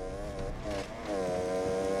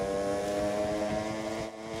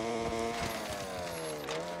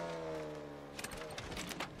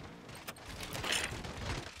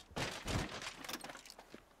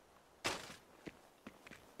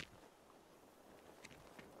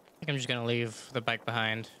 I think I'm just gonna leave the bike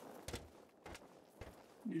behind.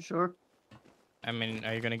 You sure? I mean,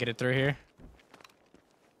 are you gonna get it through here?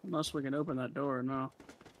 Unless we can open that door, no.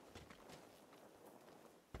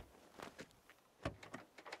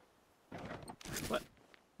 What?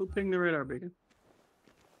 Who pinged the radar beacon?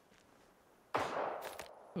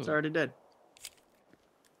 It's Ooh. already dead.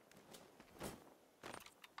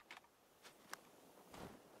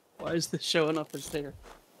 Why is this showing up as there?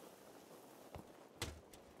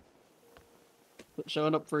 Is it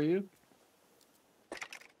showing up for you?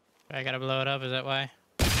 I gotta blow it up, is that why?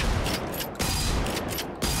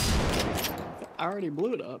 I already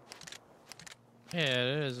blew it up. Yeah,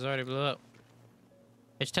 it is. It already blew up.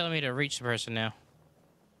 It's telling me to reach the person now.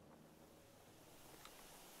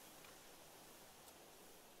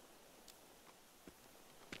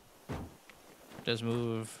 It does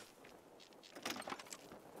move.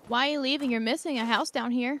 Why are you leaving? You're missing a house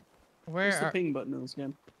down here. Where What's the are... ping button in this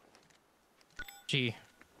game? G.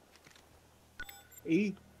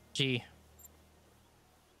 E? G.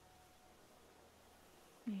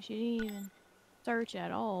 You shouldn't even search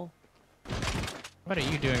at all. What are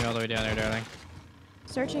you doing all the way down there, darling?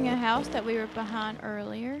 Searching a house that we were behind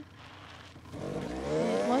earlier.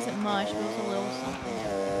 It wasn't much, but it was a little something.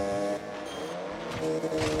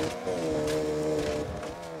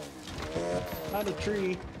 Not a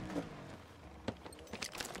tree.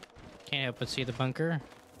 Can't help but see the bunker.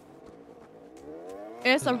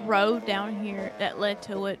 There's a road down here that led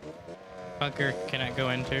to it. bunker can I go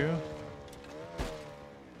into?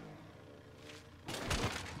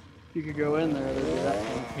 You could go in there. There'd be that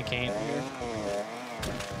one. We can't.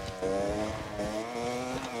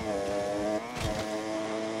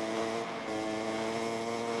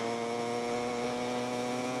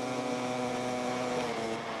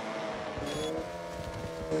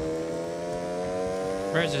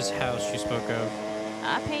 Where's this house you spoke of?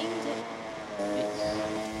 I painted it.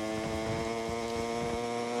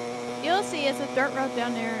 You'll see it's a dirt road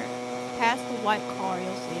down there past the white car.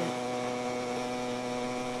 You'll see it.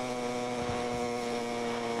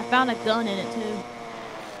 I found a gun in it too.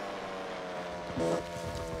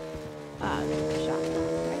 Shotgun.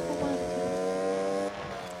 Rifle, one of the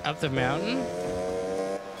two. Up the mountain?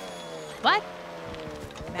 What?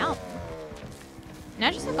 Mountain?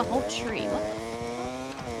 Now just like a whole tree. What?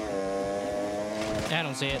 I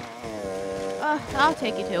don't see it. I'll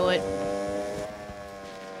take you to it.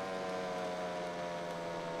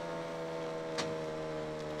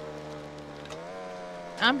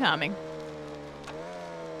 I'm coming.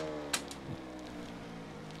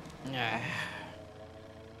 Ah.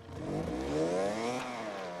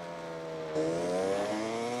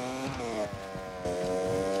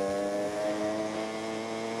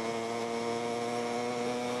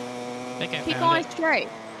 I think I Keep found going it. straight.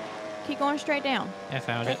 Keep going straight down. I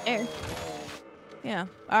found Right it. there. Yeah,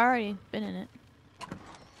 I already been in it.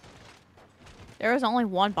 There was only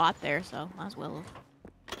one bot there, so might as well have.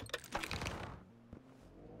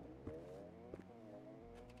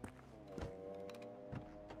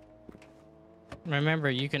 Remember,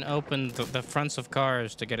 you can open the fronts of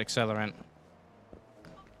cars to get accelerant.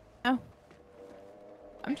 Oh.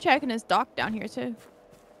 I'm checking his dock down here, too.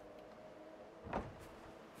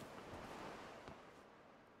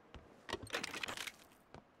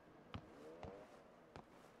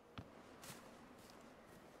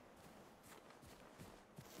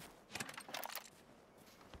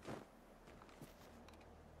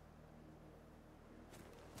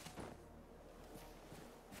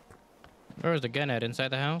 Where was the gun at? Inside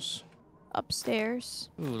the house? Upstairs.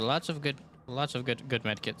 Ooh, lots of good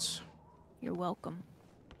medkits. You're welcome.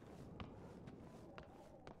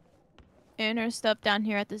 And there's stuff down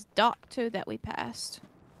here at this dock, too, that we passed.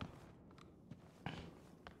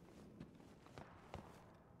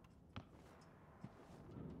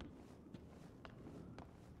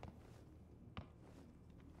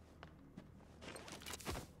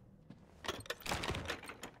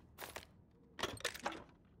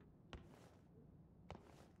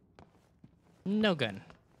 No gun.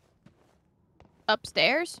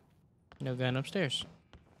 Upstairs? No gun upstairs.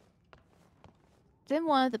 It's in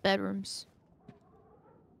one of the bedrooms.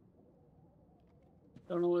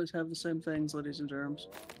 Don't always have the same things, ladies and germs.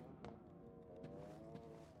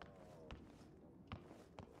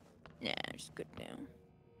 Yeah, just good down.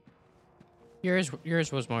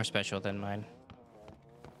 Yours was more special than mine.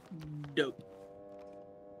 Dope.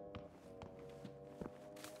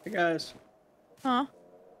 Hey guys, Huh?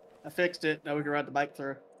 I fixed it. Now we can ride the bike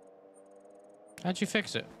through. How'd you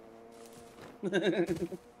fix it? Did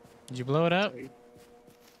you blow it up?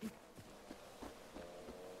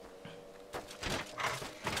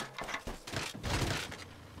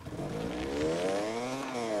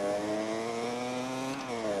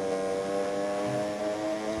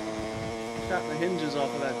 Shot the hinges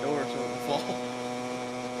off of that door so it would fall.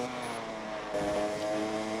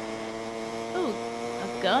 Ooh,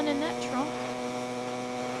 a gun in that trunk.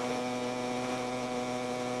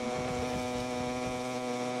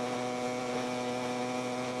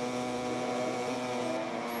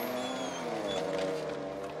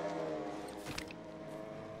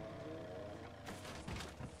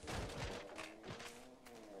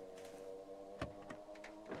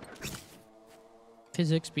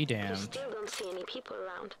 Physics be You damned. still don't see any people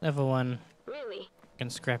around. Level 1. Really? Can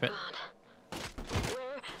scrap it. God.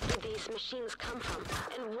 Where did these machines come from?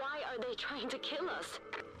 And why are they trying to kill us?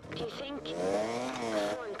 Do you think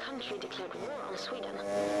a foreign country declared war on Sweden?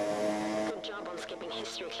 Good job on skipping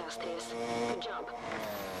history class, Therese. Good job.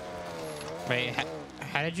 Wait,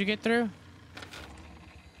 how did you get through?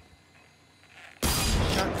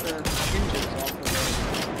 Shot the hinges off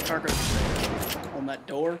of the cargo container on that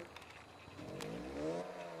door.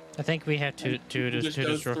 I think we have to Just go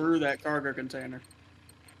destroy. through that cargo container.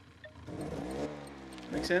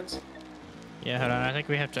 Make sense? Yeah, hold on. I think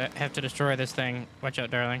we have to destroy this thing. Watch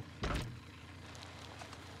out, darling.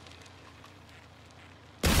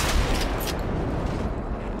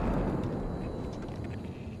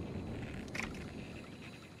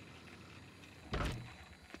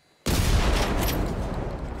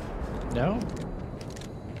 No?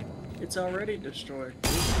 It's already destroyed.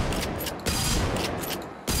 Yeah,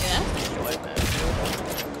 that's destroyed, man.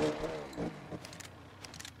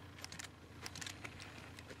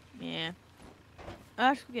 Yeah.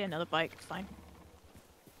 I should get another bike. It's fine.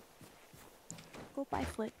 Go buy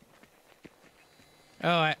Flick.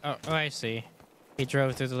 Oh, I see. He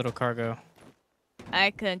drove through the little cargo.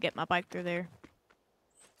 I couldn't get my bike through there.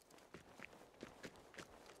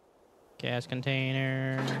 Gas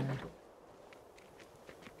container.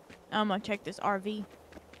 I'm gonna check this RV.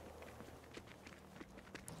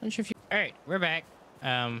 Alright, we're back.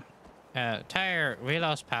 Tire, we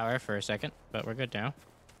lost power for a second, but we're good now.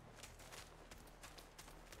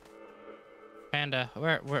 Panda,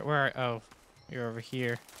 where, oh, you're over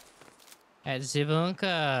here. At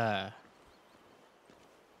Zibunka.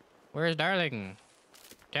 Where's Darling?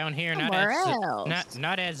 Down here, not Somewhere at else.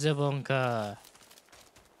 not at Zibunka.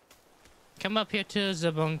 Come up here to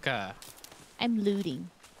Zibunka. I'm looting.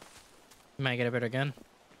 You might get a better gun.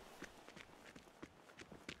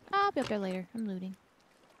 I'll be up there later. I'm looting.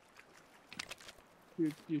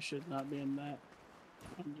 You should not be in that.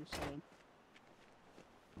 I'm just saying.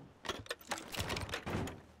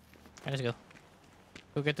 Let's go.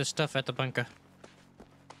 Go get the stuff at the bunker.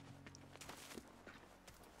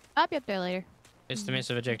 I'll be up there later. It's the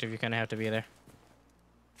missive objective. You kind of have to be there.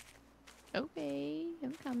 Okay,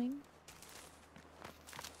 I'm coming.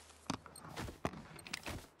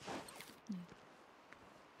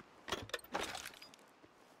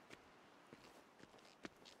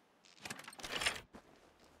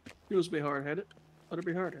 She was be hard-headed. Let her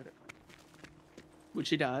be hard-headed. When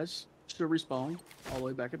she dies, she'll respawn all the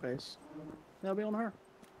way back at base. That'll be on her.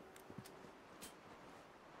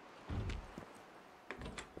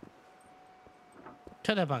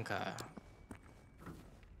 To the bunker.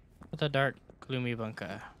 To the dark, gloomy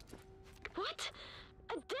bunker. What?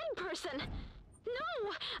 A dead person?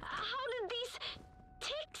 No! How did these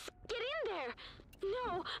ticks get in there?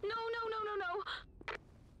 No, no, no, no, no, no.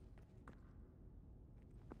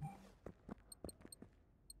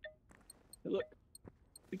 Hey, look.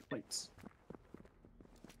 Big plates.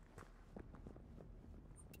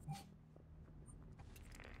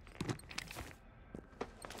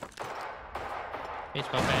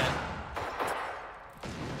 Baseball bat.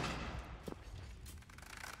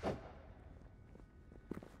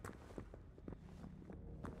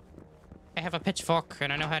 I have a pitchfork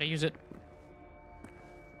and I know how to use it.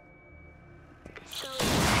 So,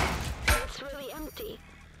 it's really empty.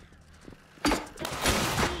 That's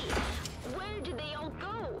empty. Where did they all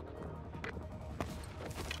go?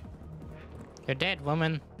 They're dead,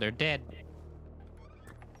 woman. They're dead.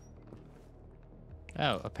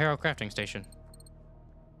 Oh, apparel crafting station.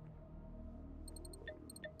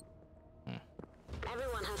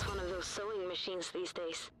 Everyone has one of those sewing machines these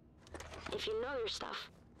days. If you know your stuff,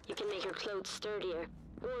 you can make your clothes sturdier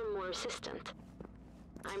or more resistant.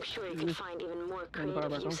 I'm sure you can find even more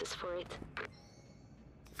creative uses for it.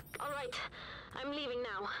 Alright, I'm leaving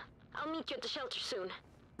now. I'll meet you at the shelter soon.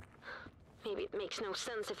 Maybe it makes no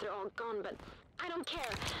sense if they're all gone, but I don't care.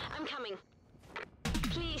 I'm coming.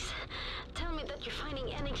 Please, tell me that you're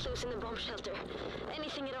finding any clues in the bomb shelter.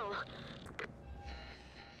 Anything at all.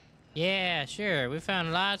 Yeah, sure. We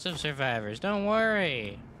found lots of survivors. Don't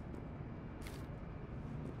worry.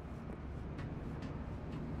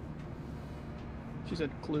 She said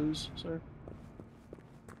clues, sir.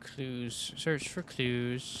 Clues. Search for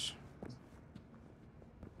clues.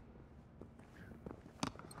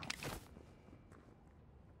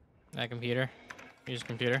 That computer. Use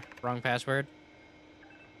computer. Wrong password.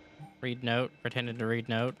 Read note. Pretended to read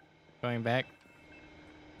note. Going back.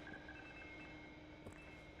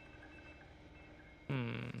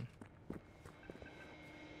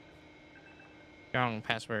 Wrong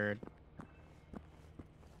password.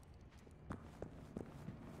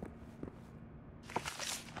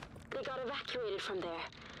 They got evacuated from there.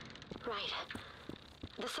 Right.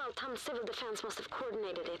 The Saltam Civil Defense must have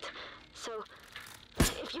coordinated it. So,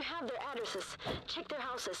 if you have their addresses, check their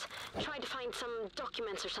houses. Try to find some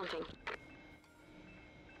documents or something.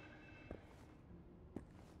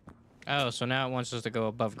 Oh, so now it wants us to go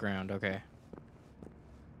above ground. Okay.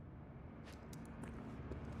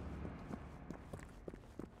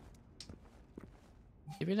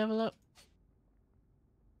 Did we level up?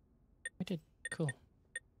 We did. Cool.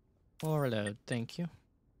 More reload. Thank you.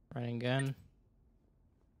 Running gun.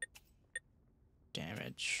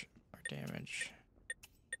 Damage. Or damage.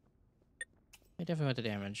 I definitely want the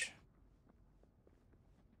damage.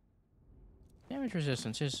 Damage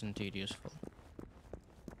resistance is indeed useful.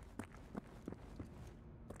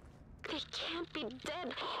 They can't be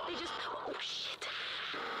dead. They just... Oh, shit.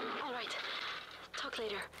 All right. Talk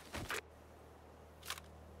later.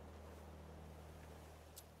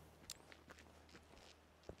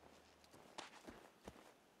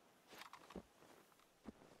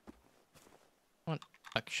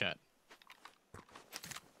 shut.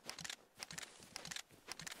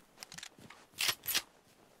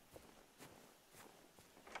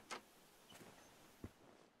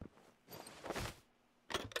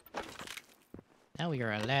 Now we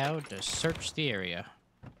are allowed to search the area.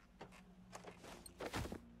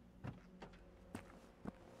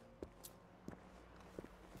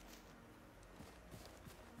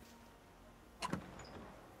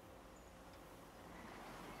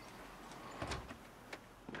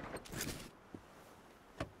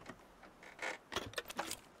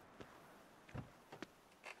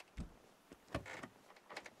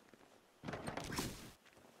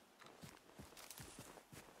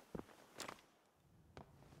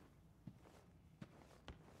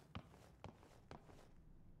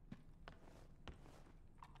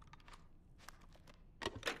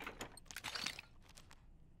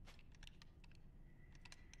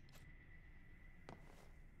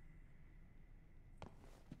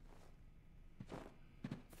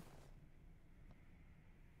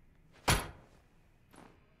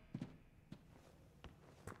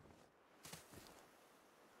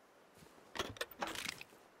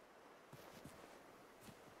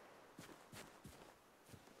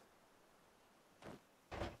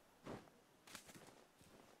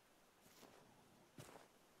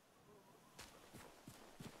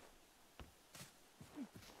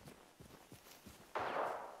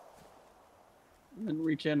 And then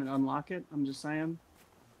reach in and unlock it. I'm just saying.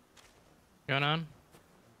 Going on?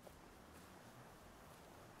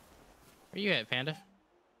 Where you at, Panda?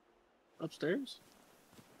 Upstairs?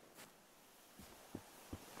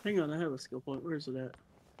 Hang on, I have a skill point. Where is it at?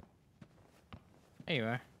 There you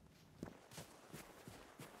are.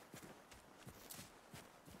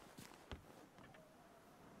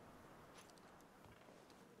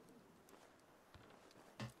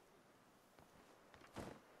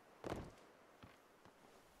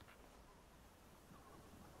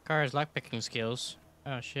 Car's lockpicking skills.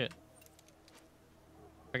 Oh shit.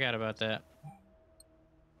 Forgot about that.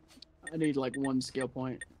 I need like one skill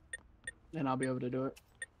point, and I'll be able to do it.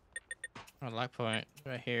 Oh, lock point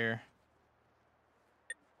right here.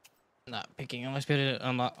 Not picking. I must be able to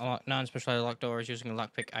unlock non-specialized locked doors using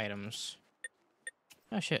lockpick items.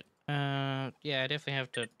 Oh shit. Yeah, I definitely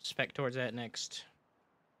have to spec towards that next.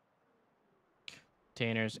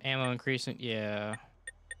 Containers, ammo increasing. Yeah.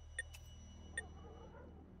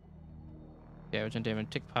 Damage and damage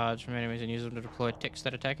tick pods from enemies and use them to deploy ticks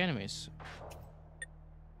that attack enemies.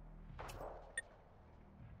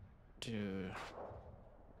 Dude.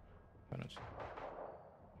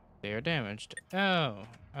 They are damaged. Oh.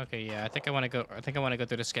 Okay, yeah. I think I want to go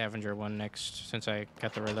through the scavenger one next since I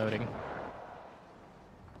got the reloading. Is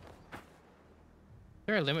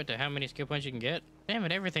there a limit to how many skill points you can get? Damn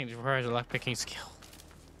it, everything requires a lockpicking skill.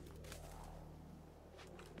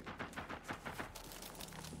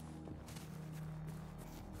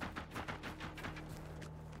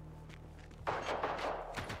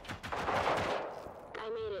 I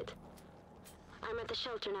made it. I'm at the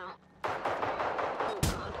shelter now. Oh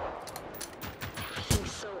god.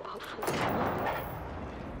 Everything's so awful.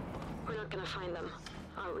 We're not gonna find them,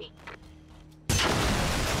 are we?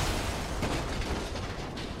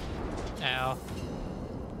 Ow.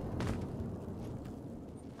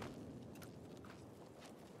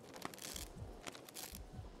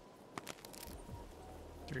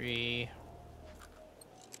 Three.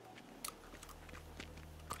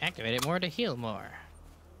 Activate it more to heal more.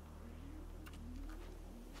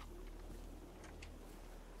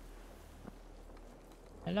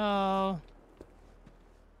 Hello.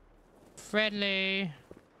 Friendly.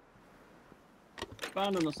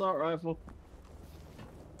 Found an assault rifle.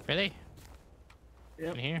 Really?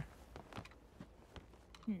 Yep. In here?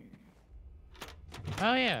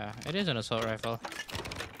 Oh yeah, it is an assault rifle.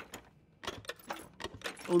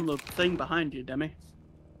 On the thing behind you, Demi.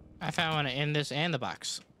 I found one in this and the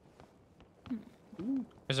box. Ooh.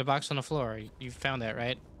 There's a box on the floor. You found that,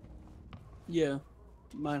 right? Yeah.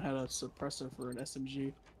 Mine had a suppressor for an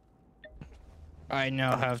SMG. I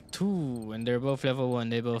now have two, and they're both level 1.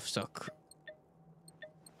 They both suck.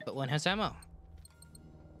 But one has ammo.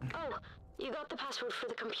 Oh, you got the password for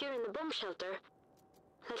the computer in the bomb shelter.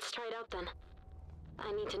 Let's try it out then.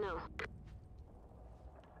 I need to know.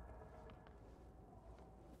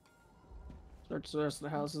 Search the rest of the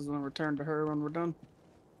houses and then return to her when we're done.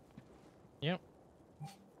 Yep.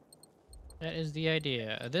 That is the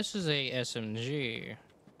idea. This is a SMG.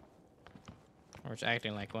 Or it's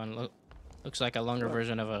acting like one. Looks like a longer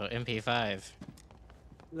version of a MP5.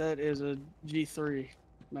 That is a G3,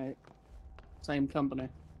 mate. Same company.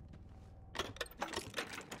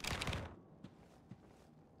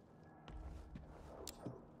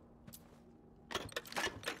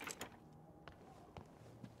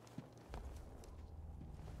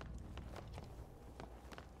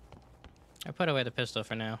 put away the pistol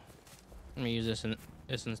for now. Let me use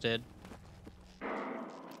this instead.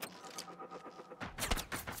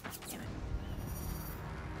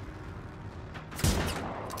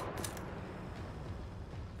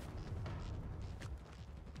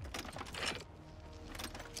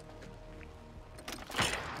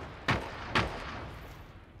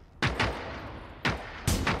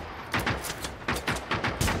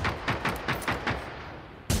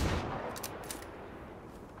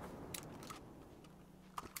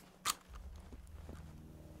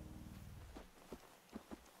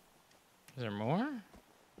 Is there more?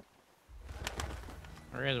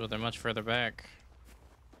 There is, but they're much further back.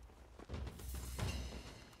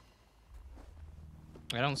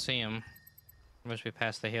 I don't see him. Must be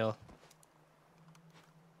past the hill.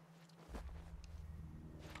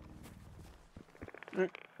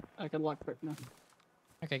 I can lock pick now.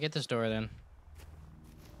 Okay, get this door then.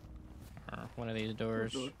 Or one of these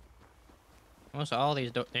doors. Door. Most all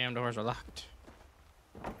these damn doors are locked.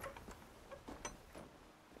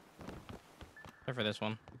 Except for this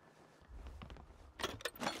one.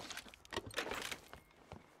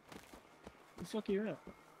 The fuck are you at?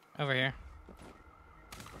 Over here.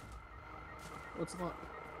 What's the lock?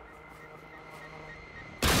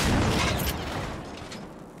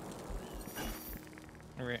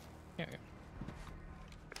 Over here. Here we go.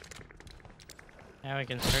 Now we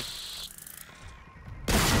can start.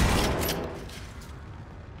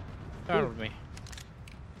 Startled me.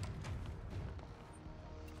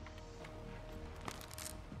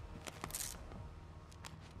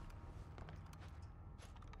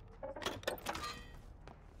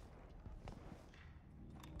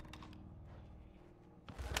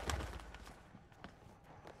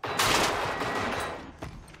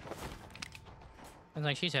 Sounds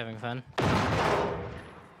like she's having fun.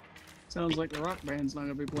 Sounds like the rock band's not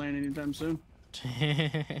gonna be playing anytime soon.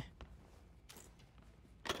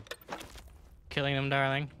 Killing them,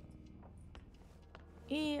 darling.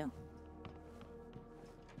 Ew.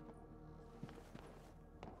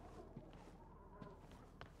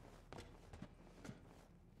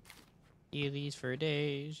 These for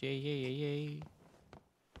days. Yay, yay, yay, yay.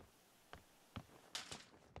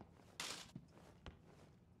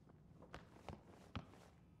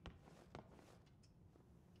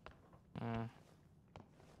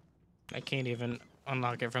 I can't even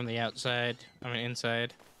unlock it from the outside. I mean,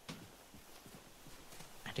 inside.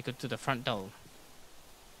 I had to go to the front door.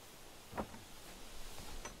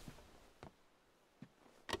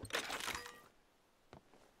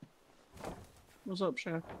 What's up,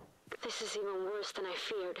 Shaq? This is even worse than I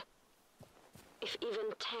feared. If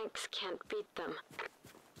even tanks can't beat them.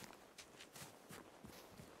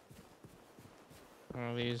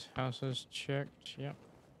 All these houses checked. Yep.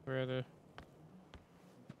 Where are the...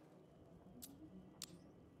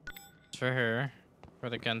 It's for her. For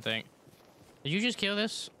the gun thing. Did you just kill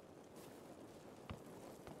this?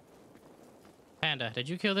 Panda, did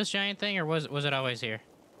you kill this giant thing, or was it always here?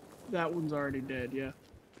 That one's already dead, yeah.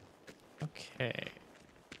 Okay.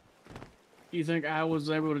 You think I was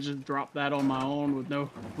able to just drop that on my own with no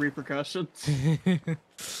repercussions?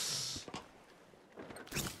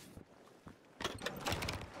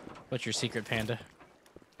 What's your secret, Panda?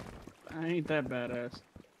 I ain't that badass.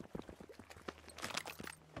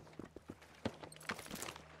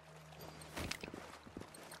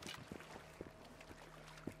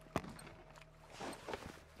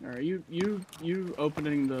 Alright, you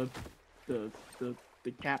opening the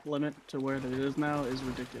cap limit to where it is now is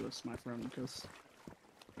ridiculous, my friend, because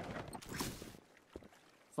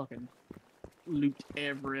fucking loot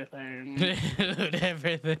everything. Loot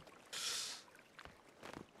everything.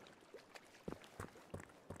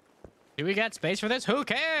 Do we got space for this? Who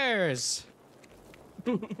cares?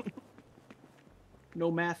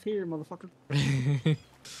 No math here, motherfucker.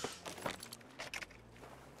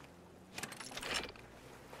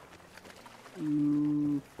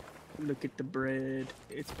 Ooh, look at the bread.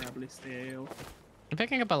 It's probably stale. I'm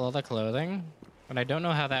picking up a lot of clothing, but I don't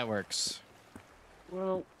know how that works.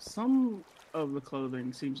 Well, some of the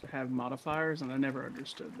clothing seems to have modifiers, and I never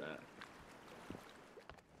understood that.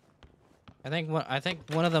 I think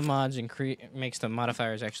one of the mods makes the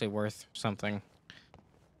modifiers actually worth something.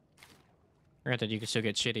 Granted, you can still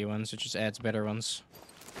get shitty ones, it just adds better ones.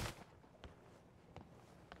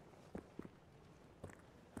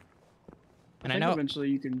 And I know eventually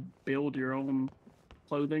you can build your own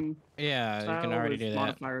clothing. Yeah, you can already do that.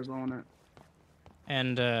 Modifiers on it.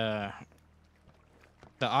 And the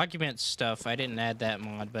augment stuff, I didn't add that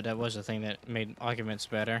mod, but that was the thing that made augments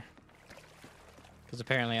better. Because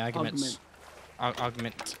apparently augments...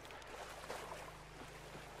 Augments.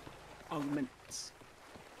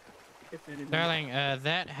 If anything. Darling,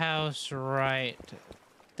 that house right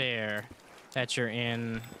there that you're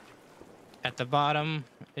in, at the bottom,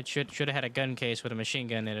 it should have had a gun case with a machine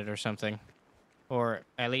gun in it or something. Or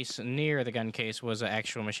at least near the gun case was an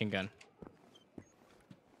actual machine gun.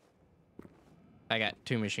 I got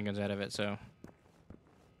 2 machine guns out of it, so.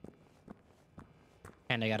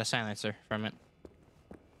 And I got a silencer from it.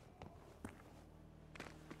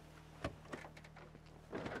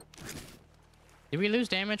 Did we lose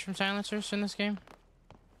damage from silencers in this game?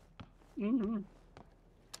 Mm-hmm.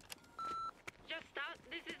 Just out.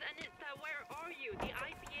 This is Anita. Where are you? The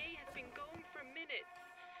IPA has been going for minutes.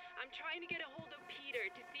 I'm trying to get a hold of Peter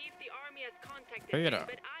to see if the army has contacted him, Peter.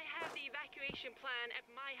 but I have the evacuation plan at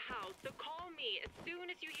my house, so call me as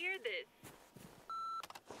soon as you hear this.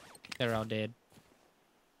 They're all dead.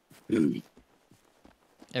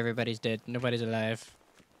 Everybody's dead. Nobody's alive.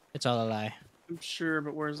 It's all a lie. I'm sure,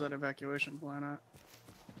 but where's that evacuation plan at?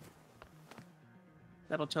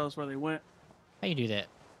 That'll tell us where they went. How you do that?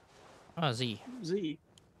 Oh, Z. Z.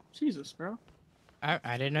 Jesus, bro.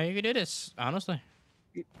 I didn't know you could do this, honestly.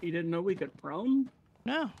 You didn't know we could prone?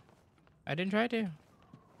 No. I didn't try to. Didn't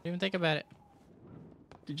even think about it.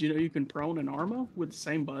 Did you know you can prone an Arma with the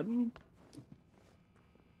same button?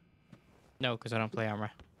 No, because I don't play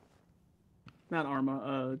armor. Not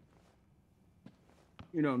Arma,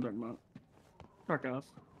 you know what I'm talking about. Tarkov.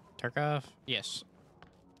 Tarkov? Yes.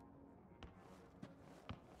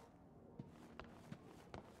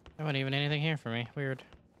 There wasn't even anything here for me. Weird.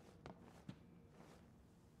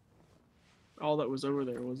 All that was over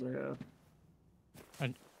there was a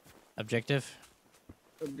Objective?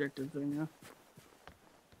 objective thing, yeah.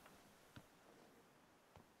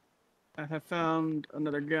 I have found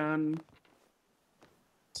another gun.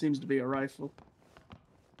 Seems to be a rifle.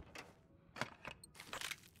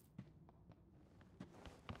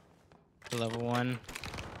 Level 1.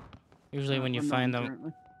 Usually when you find them,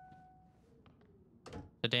 Currently.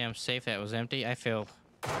 the damn safe that was empty, I feel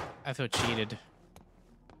cheated.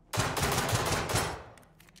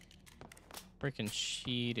 Freaking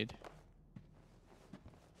cheated.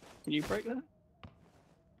 Can you break that?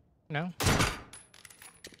 No?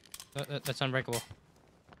 That's unbreakable.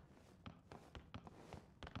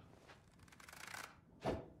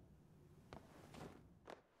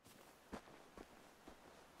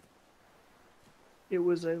 It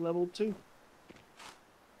was a level 2.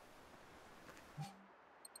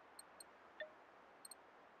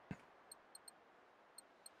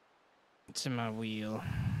 It's in my wheel.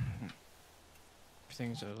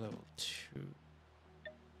 Everything's a level 2.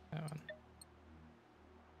 That one.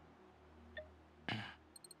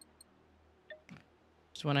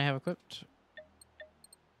 This one I have equipped.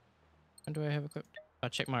 When do I have equipped? Oh,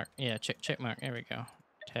 check mark. Yeah, check mark. There we go.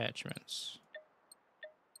 Attachments.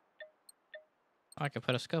 Oh, I could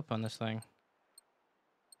put a scope on this thing.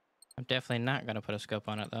 I'm definitely not gonna put a scope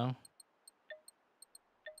on it though.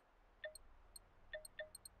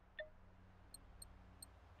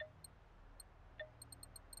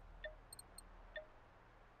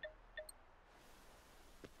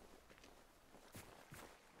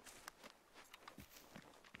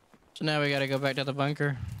 So now we gotta go back to the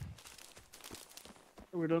bunker.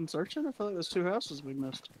 Are we done searching? I feel like there's 2 houses we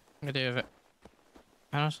missed. I do have it.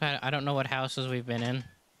 Honestly, I don't know what houses we've been in.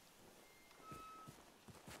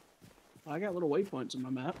 I got little waypoints in my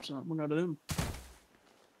map, so I'm gonna go to them.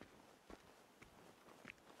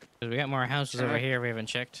 Cause we got more houses over Alright. here we haven't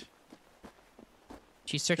checked.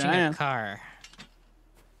 She's searching Damn. a car.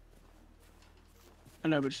 I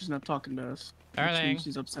know, but she's not talking to us. Which Darling. means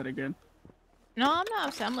she's upset again. No, I'm not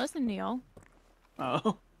upset. I'm listening to y'all.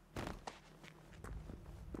 Oh.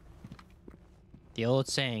 The old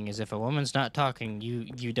saying is if a woman's not talking,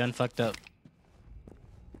 you done fucked up.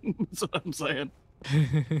 That's what I'm saying.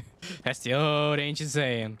 That's the old ancient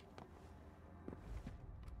saying.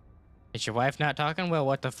 Is your wife not talking? Well,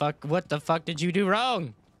 what the fuck did you do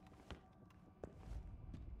wrong?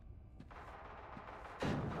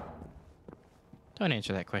 Don't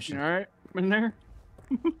answer that You question. alright in there?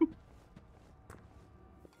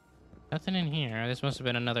 Nothing in here. This must have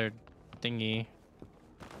been another thingy.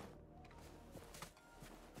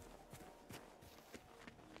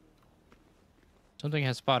 Something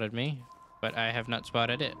has spotted me, but I have not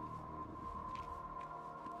spotted it.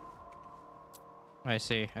 I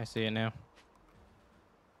see it now.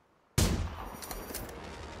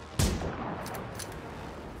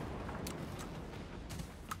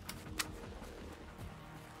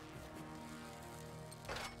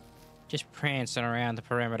 Just prancing around the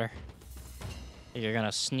perimeter. You're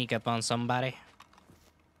gonna sneak up on somebody.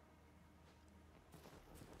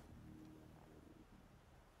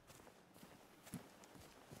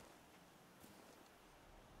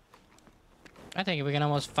 I think we can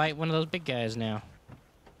almost fight one of those big guys now.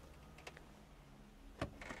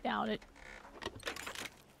 Doubt it.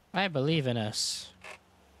 I believe in us.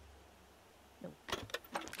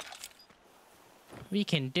 We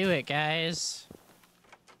can do it, guys.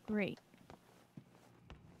 Great.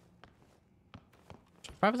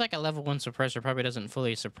 Probably like a level 1 suppressor probably doesn't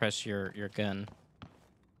fully suppress your gun.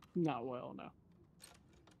 Not well, no.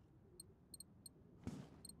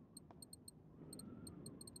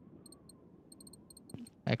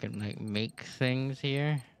 I can like make things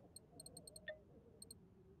here.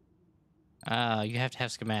 You have to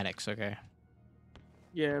have schematics, okay.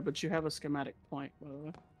 Yeah, but you have a schematic point, by the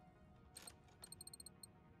way.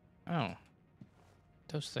 Oh.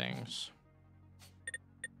 Those things.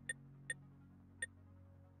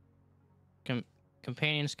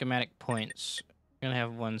 Companion schematic points. I'm gonna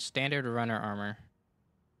have one standard runner armor.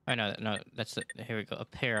 Oh no, that's the, here we go.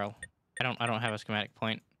 Apparel. I don't have a schematic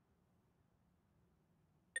point.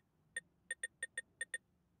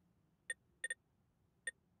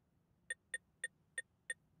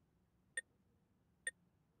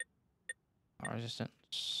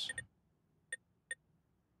 Resistance.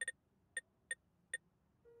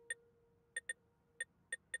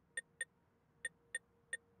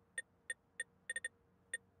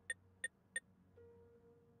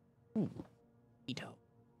 Ooh, Ito.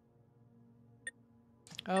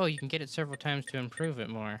 Oh, you can get it several times to improve it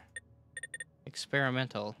more.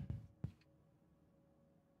 Experimental.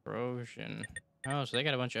 Corrosion. Oh, so they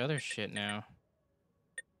got a bunch of other shit now.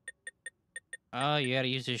 Oh, you gotta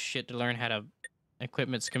use this shit to learn how to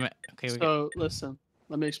equipment schematic. Okay, So, listen,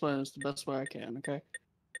 let me explain this the best way I can, okay?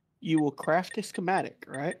 You will craft a schematic,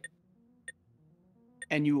 right?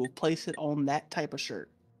 And you will place it on that type of shirt.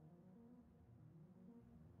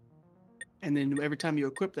 And then every time you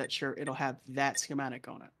equip that shirt, it'll have that schematic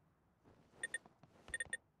on it.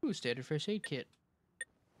 Ooh, standard first aid kit.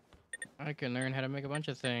 I can learn how to make a bunch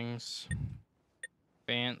of things.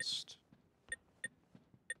 Advanced.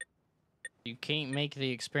 You can't make the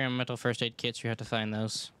experimental first aid kits, you have to find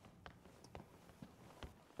those.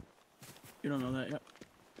 You don't know that yet.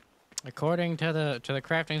 According to the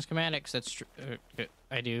crafting schematics, that's true.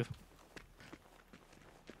 I do.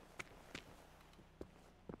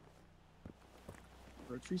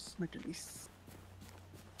 All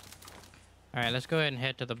right, let's go ahead and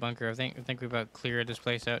head to the bunker. I think we about cleared this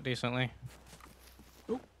place out decently.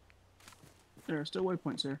 Oh, there are still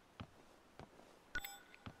waypoints here.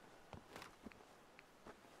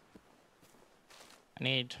 I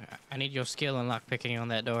need your skill in lockpicking on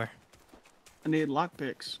that door. I need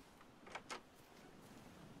lockpicks.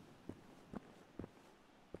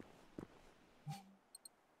 My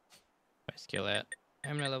skill at.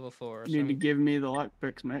 I'm at level 4. You need to give me the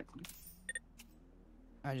lockpicks, mate.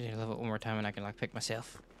 I just need to level it one more time and I can lockpick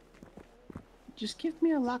myself. Just give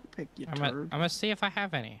me a lockpick, you turd. I'm gonna see if I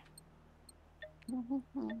have any.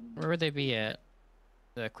 Where would they be at?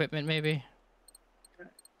 The equipment, maybe?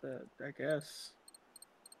 I guess.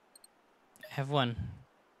 I have one.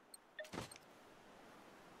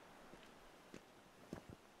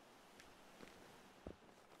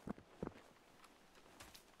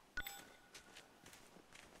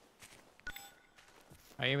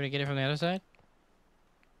 Are you able to get it from the other side?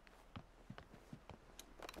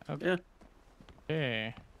 Okay. Yeah.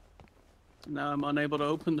 Okay. Now I'm unable to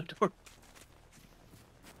open the door.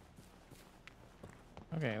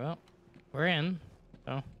 Okay, well, we're in.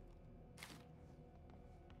 So,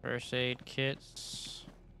 first aid kits.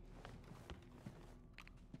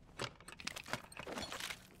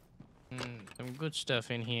 Some good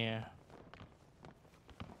stuff in here.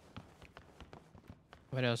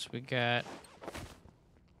 What else we got?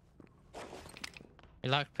 We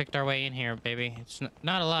lockpicked our way in here, baby. It's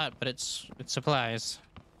not a lot, but it's supplies.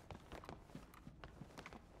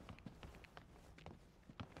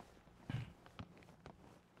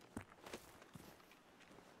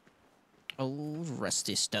 Old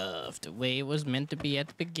rusty stuff, the way it was meant to be at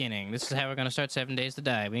the beginning. This is how we're gonna start 7 Days to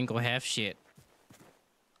Die. We ain't gonna have shit.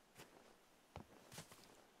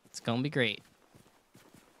 It's gonna be great.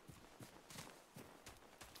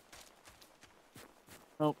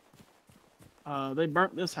 Oh, they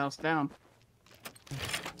burnt this house down.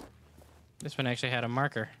 This one actually had a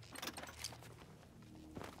marker.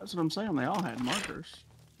 That's what I'm saying. They all had markers.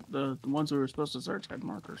 The ones we were supposed to search had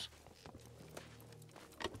markers.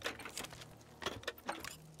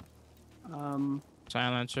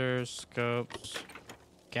 Silencers, scopes,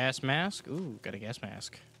 gas mask. Ooh, got a gas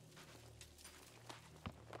mask.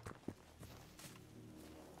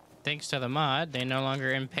 Thanks to the mod, they no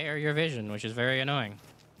longer impair your vision, which is very annoying.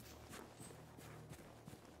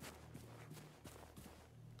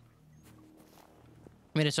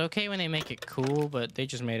 I mean, it's okay when they make it cool, but they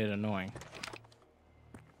just made it annoying.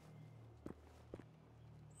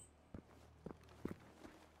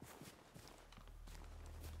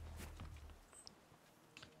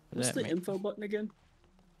 What's That the ma- info button again?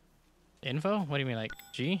 info? What do you mean, like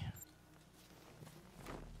G?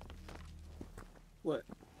 What?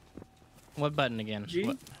 What button again? G?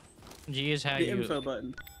 What? G is how The you info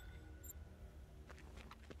button.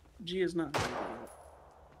 G is not.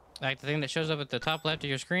 like the thing that shows up at the top left of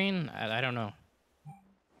your screen. I don't know.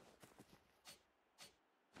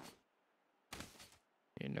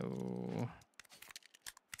 You know,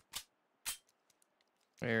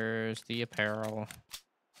 where's the apparel?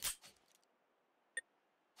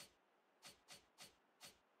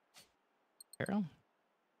 Apparel?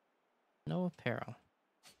 No apparel.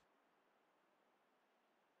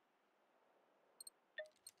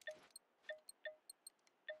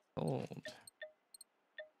 Gold.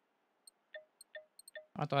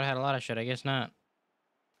 I thought I had a lot of shit. I guess not.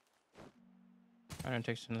 I don't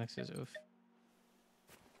take some Lexus. Oof.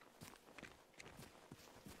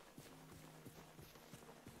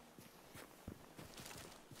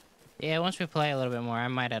 Yeah, once we play a little bit more, I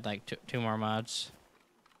might add like two more mods.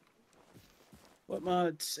 What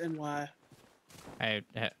mods and why? I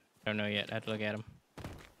don't know yet. I have to look at them.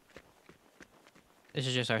 This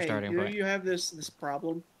is just our Hey, starting you know point. you have this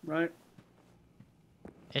problem, right?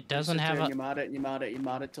 It doesn't have You mod it, and you mod it, you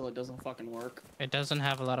mod it till it doesn't fucking work. It doesn't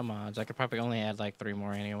have a lot of mods. I could probably only add like 3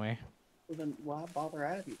 more anyway. Well, then why bother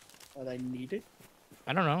adding? Are they needed?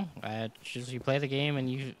 I don't know. Just you play the game and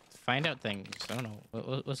you find out things. I don't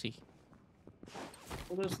know. We'll see.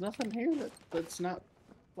 Well, there's nothing here that's not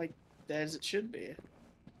like as it should be.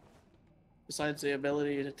 Besides the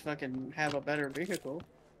ability to fucking have a better vehicle.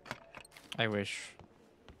 I wish.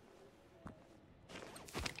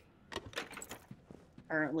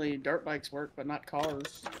 Apparently, dirt bikes work, but not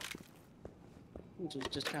cars. Which is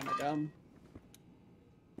just kind of dumb.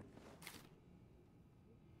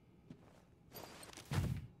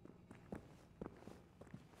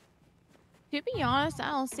 To be honest,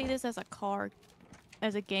 I don't see this as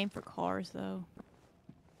as a game for cars, though.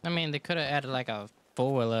 I mean, they could have added like a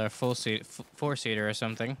 4-wheeler, four-seater or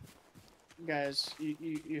something. Guys,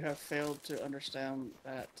 you have failed to understand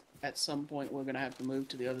that at some point we're gonna have to move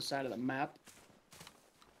to the other side of the map.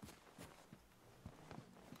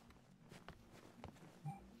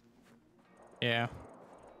 Yeah.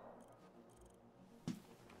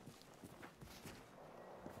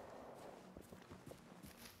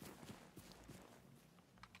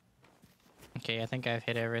 Okay, I think I've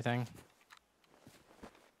hit everything.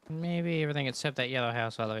 Maybe everything except that yellow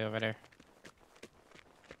house all the way over there.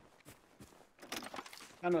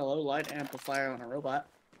 Found a low light amplifier on a robot,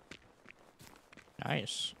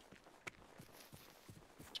 Nice.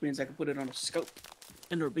 which means I can put it on a scope,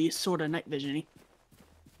 and it'll be sort of night vision-y.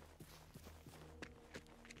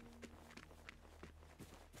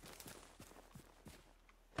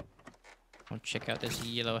 We'll check out this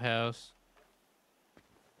yellow house.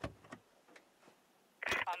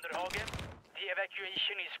 Underhagen, the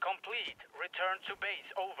evacuation is complete. Return to base,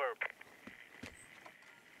 over.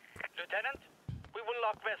 Lieutenant, we will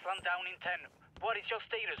lock Westland down in 10. What is your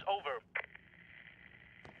status, over?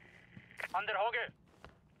 Underhagen!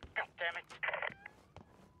 God damn it.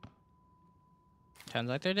 Sounds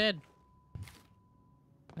like they're dead.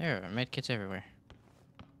 There are medkits everywhere.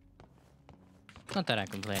 Not that I'm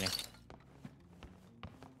complaining.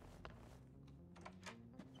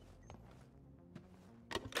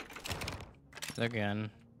 The gun.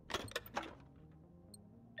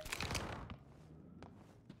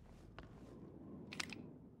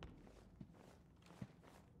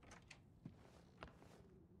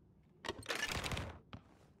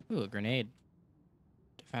 Ooh, a grenade.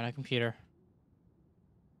 Found a computer.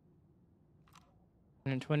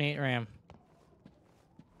 128 RAM.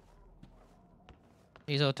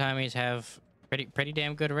 These old timmies have pretty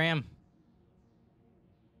damn good RAM.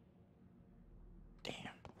 Damn.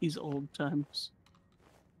 These old times.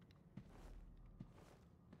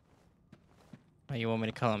 Oh, you want me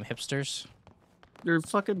to call them hipsters? They're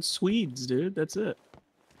fucking Swedes, dude. That's it.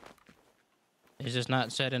 Is this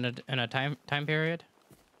not set in a time period?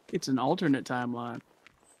 It's an alternate timeline.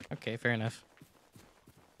 Okay, fair enough.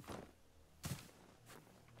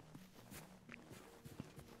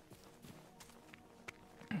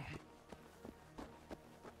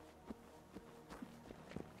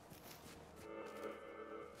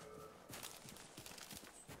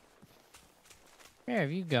 Where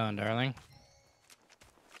have you gone, darling?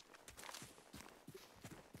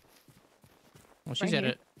 Well, she's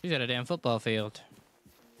Right at a damn football field.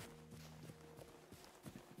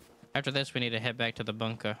 After this, we need to head back to the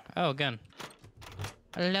bunker. Oh, gun.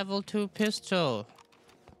 A level 2 pistol.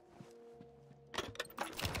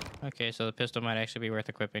 Okay, so the pistol might actually be worth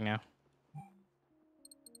equipping now.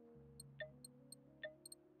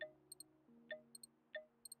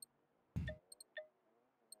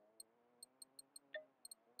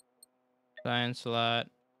 Science slot.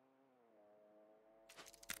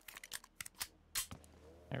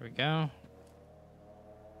 There we go.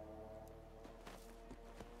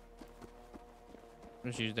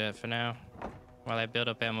 Let's use that for now. While I build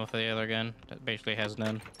up ammo for the other gun that basically has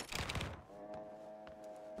none.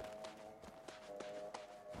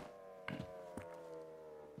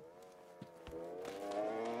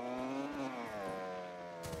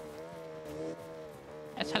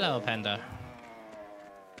 Yes, hello, Panda.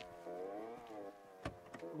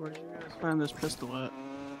 Where'd you guys find this pistol at?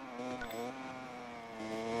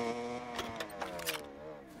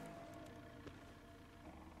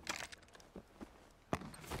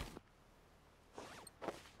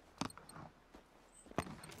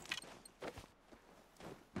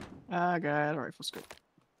 I got a rifle scope.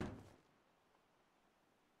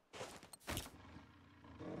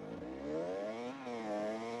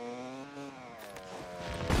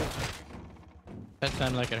 That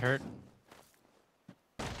sounded like it hurt.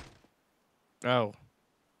 Oh.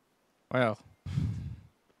 Well.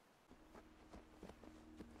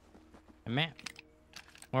 A map.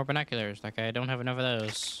 More binoculars. Like I don't have enough of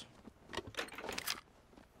those.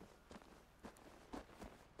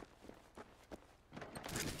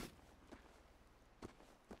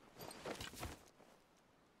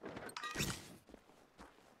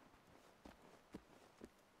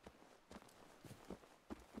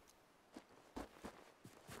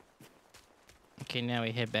 Okay, now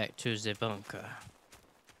we head back to the bunker.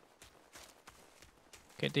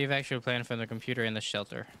 Get the actual plan from the computer in the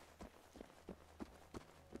shelter.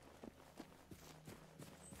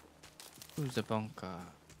 Who's the bunker?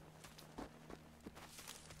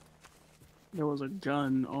 There was a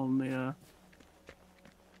gun on the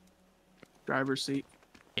driver's seat.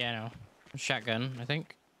 Yeah, I know. Shotgun, I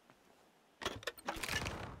think.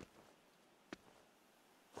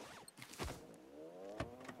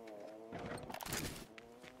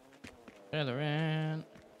 Another end.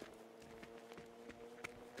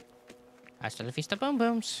 Hasta la vista, boom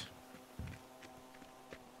booms.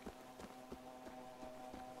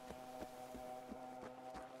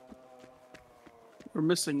 We're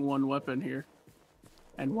missing one weapon here.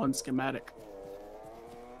 And one schematic.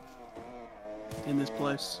 In this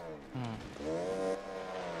place.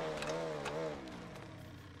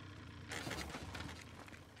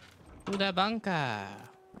 To the bunker.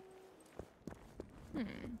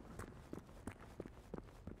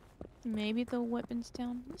 Maybe the weapon's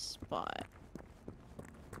down this spot.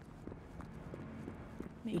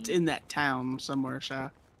 Maybe. It's in that town somewhere, Sha.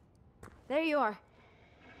 There you are.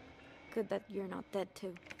 Good that you're not dead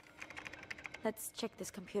too. Let's check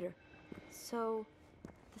this computer. So,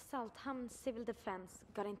 the Salthamn Civil Defense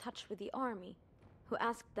got in touch with the army, who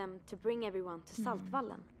asked them to bring everyone to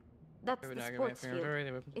Saltvallen. That's the sports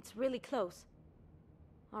field. It's really close.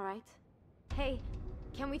 All right. Hey,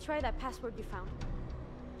 can we try that password you found?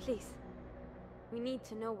 Please. We need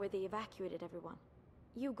to know where they evacuated everyone.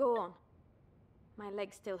 You go on. My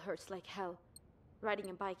leg still hurts like hell. Riding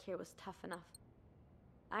a bike here was tough enough.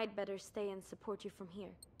 I'd better stay and support you from here.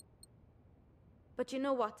 But you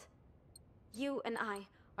know what? You and I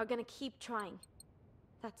are gonna keep trying.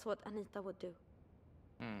 That's what Anita would do.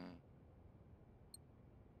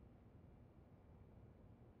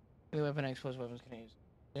 The weapon and explosive weapons can use.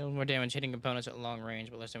 Deal more damage hitting components at long range,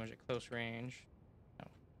 but less damage at close range. No.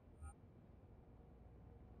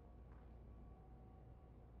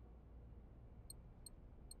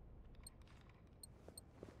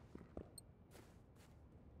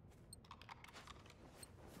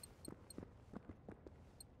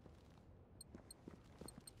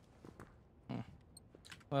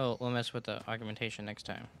 Well, we'll mess with the augmentation next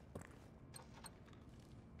time.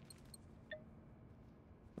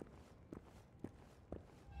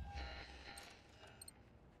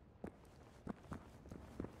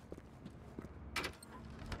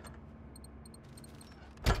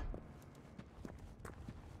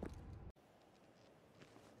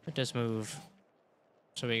 Let us move.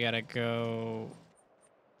 So we gotta go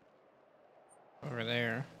over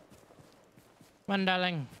there. Come on,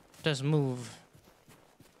 darling. Just move.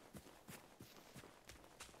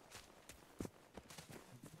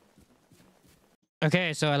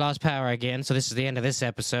 Okay, so I lost power again, so this is the end of this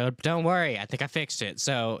episode. Don't worry, I think I fixed it.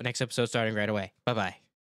 So next episode starting right away. Bye-bye.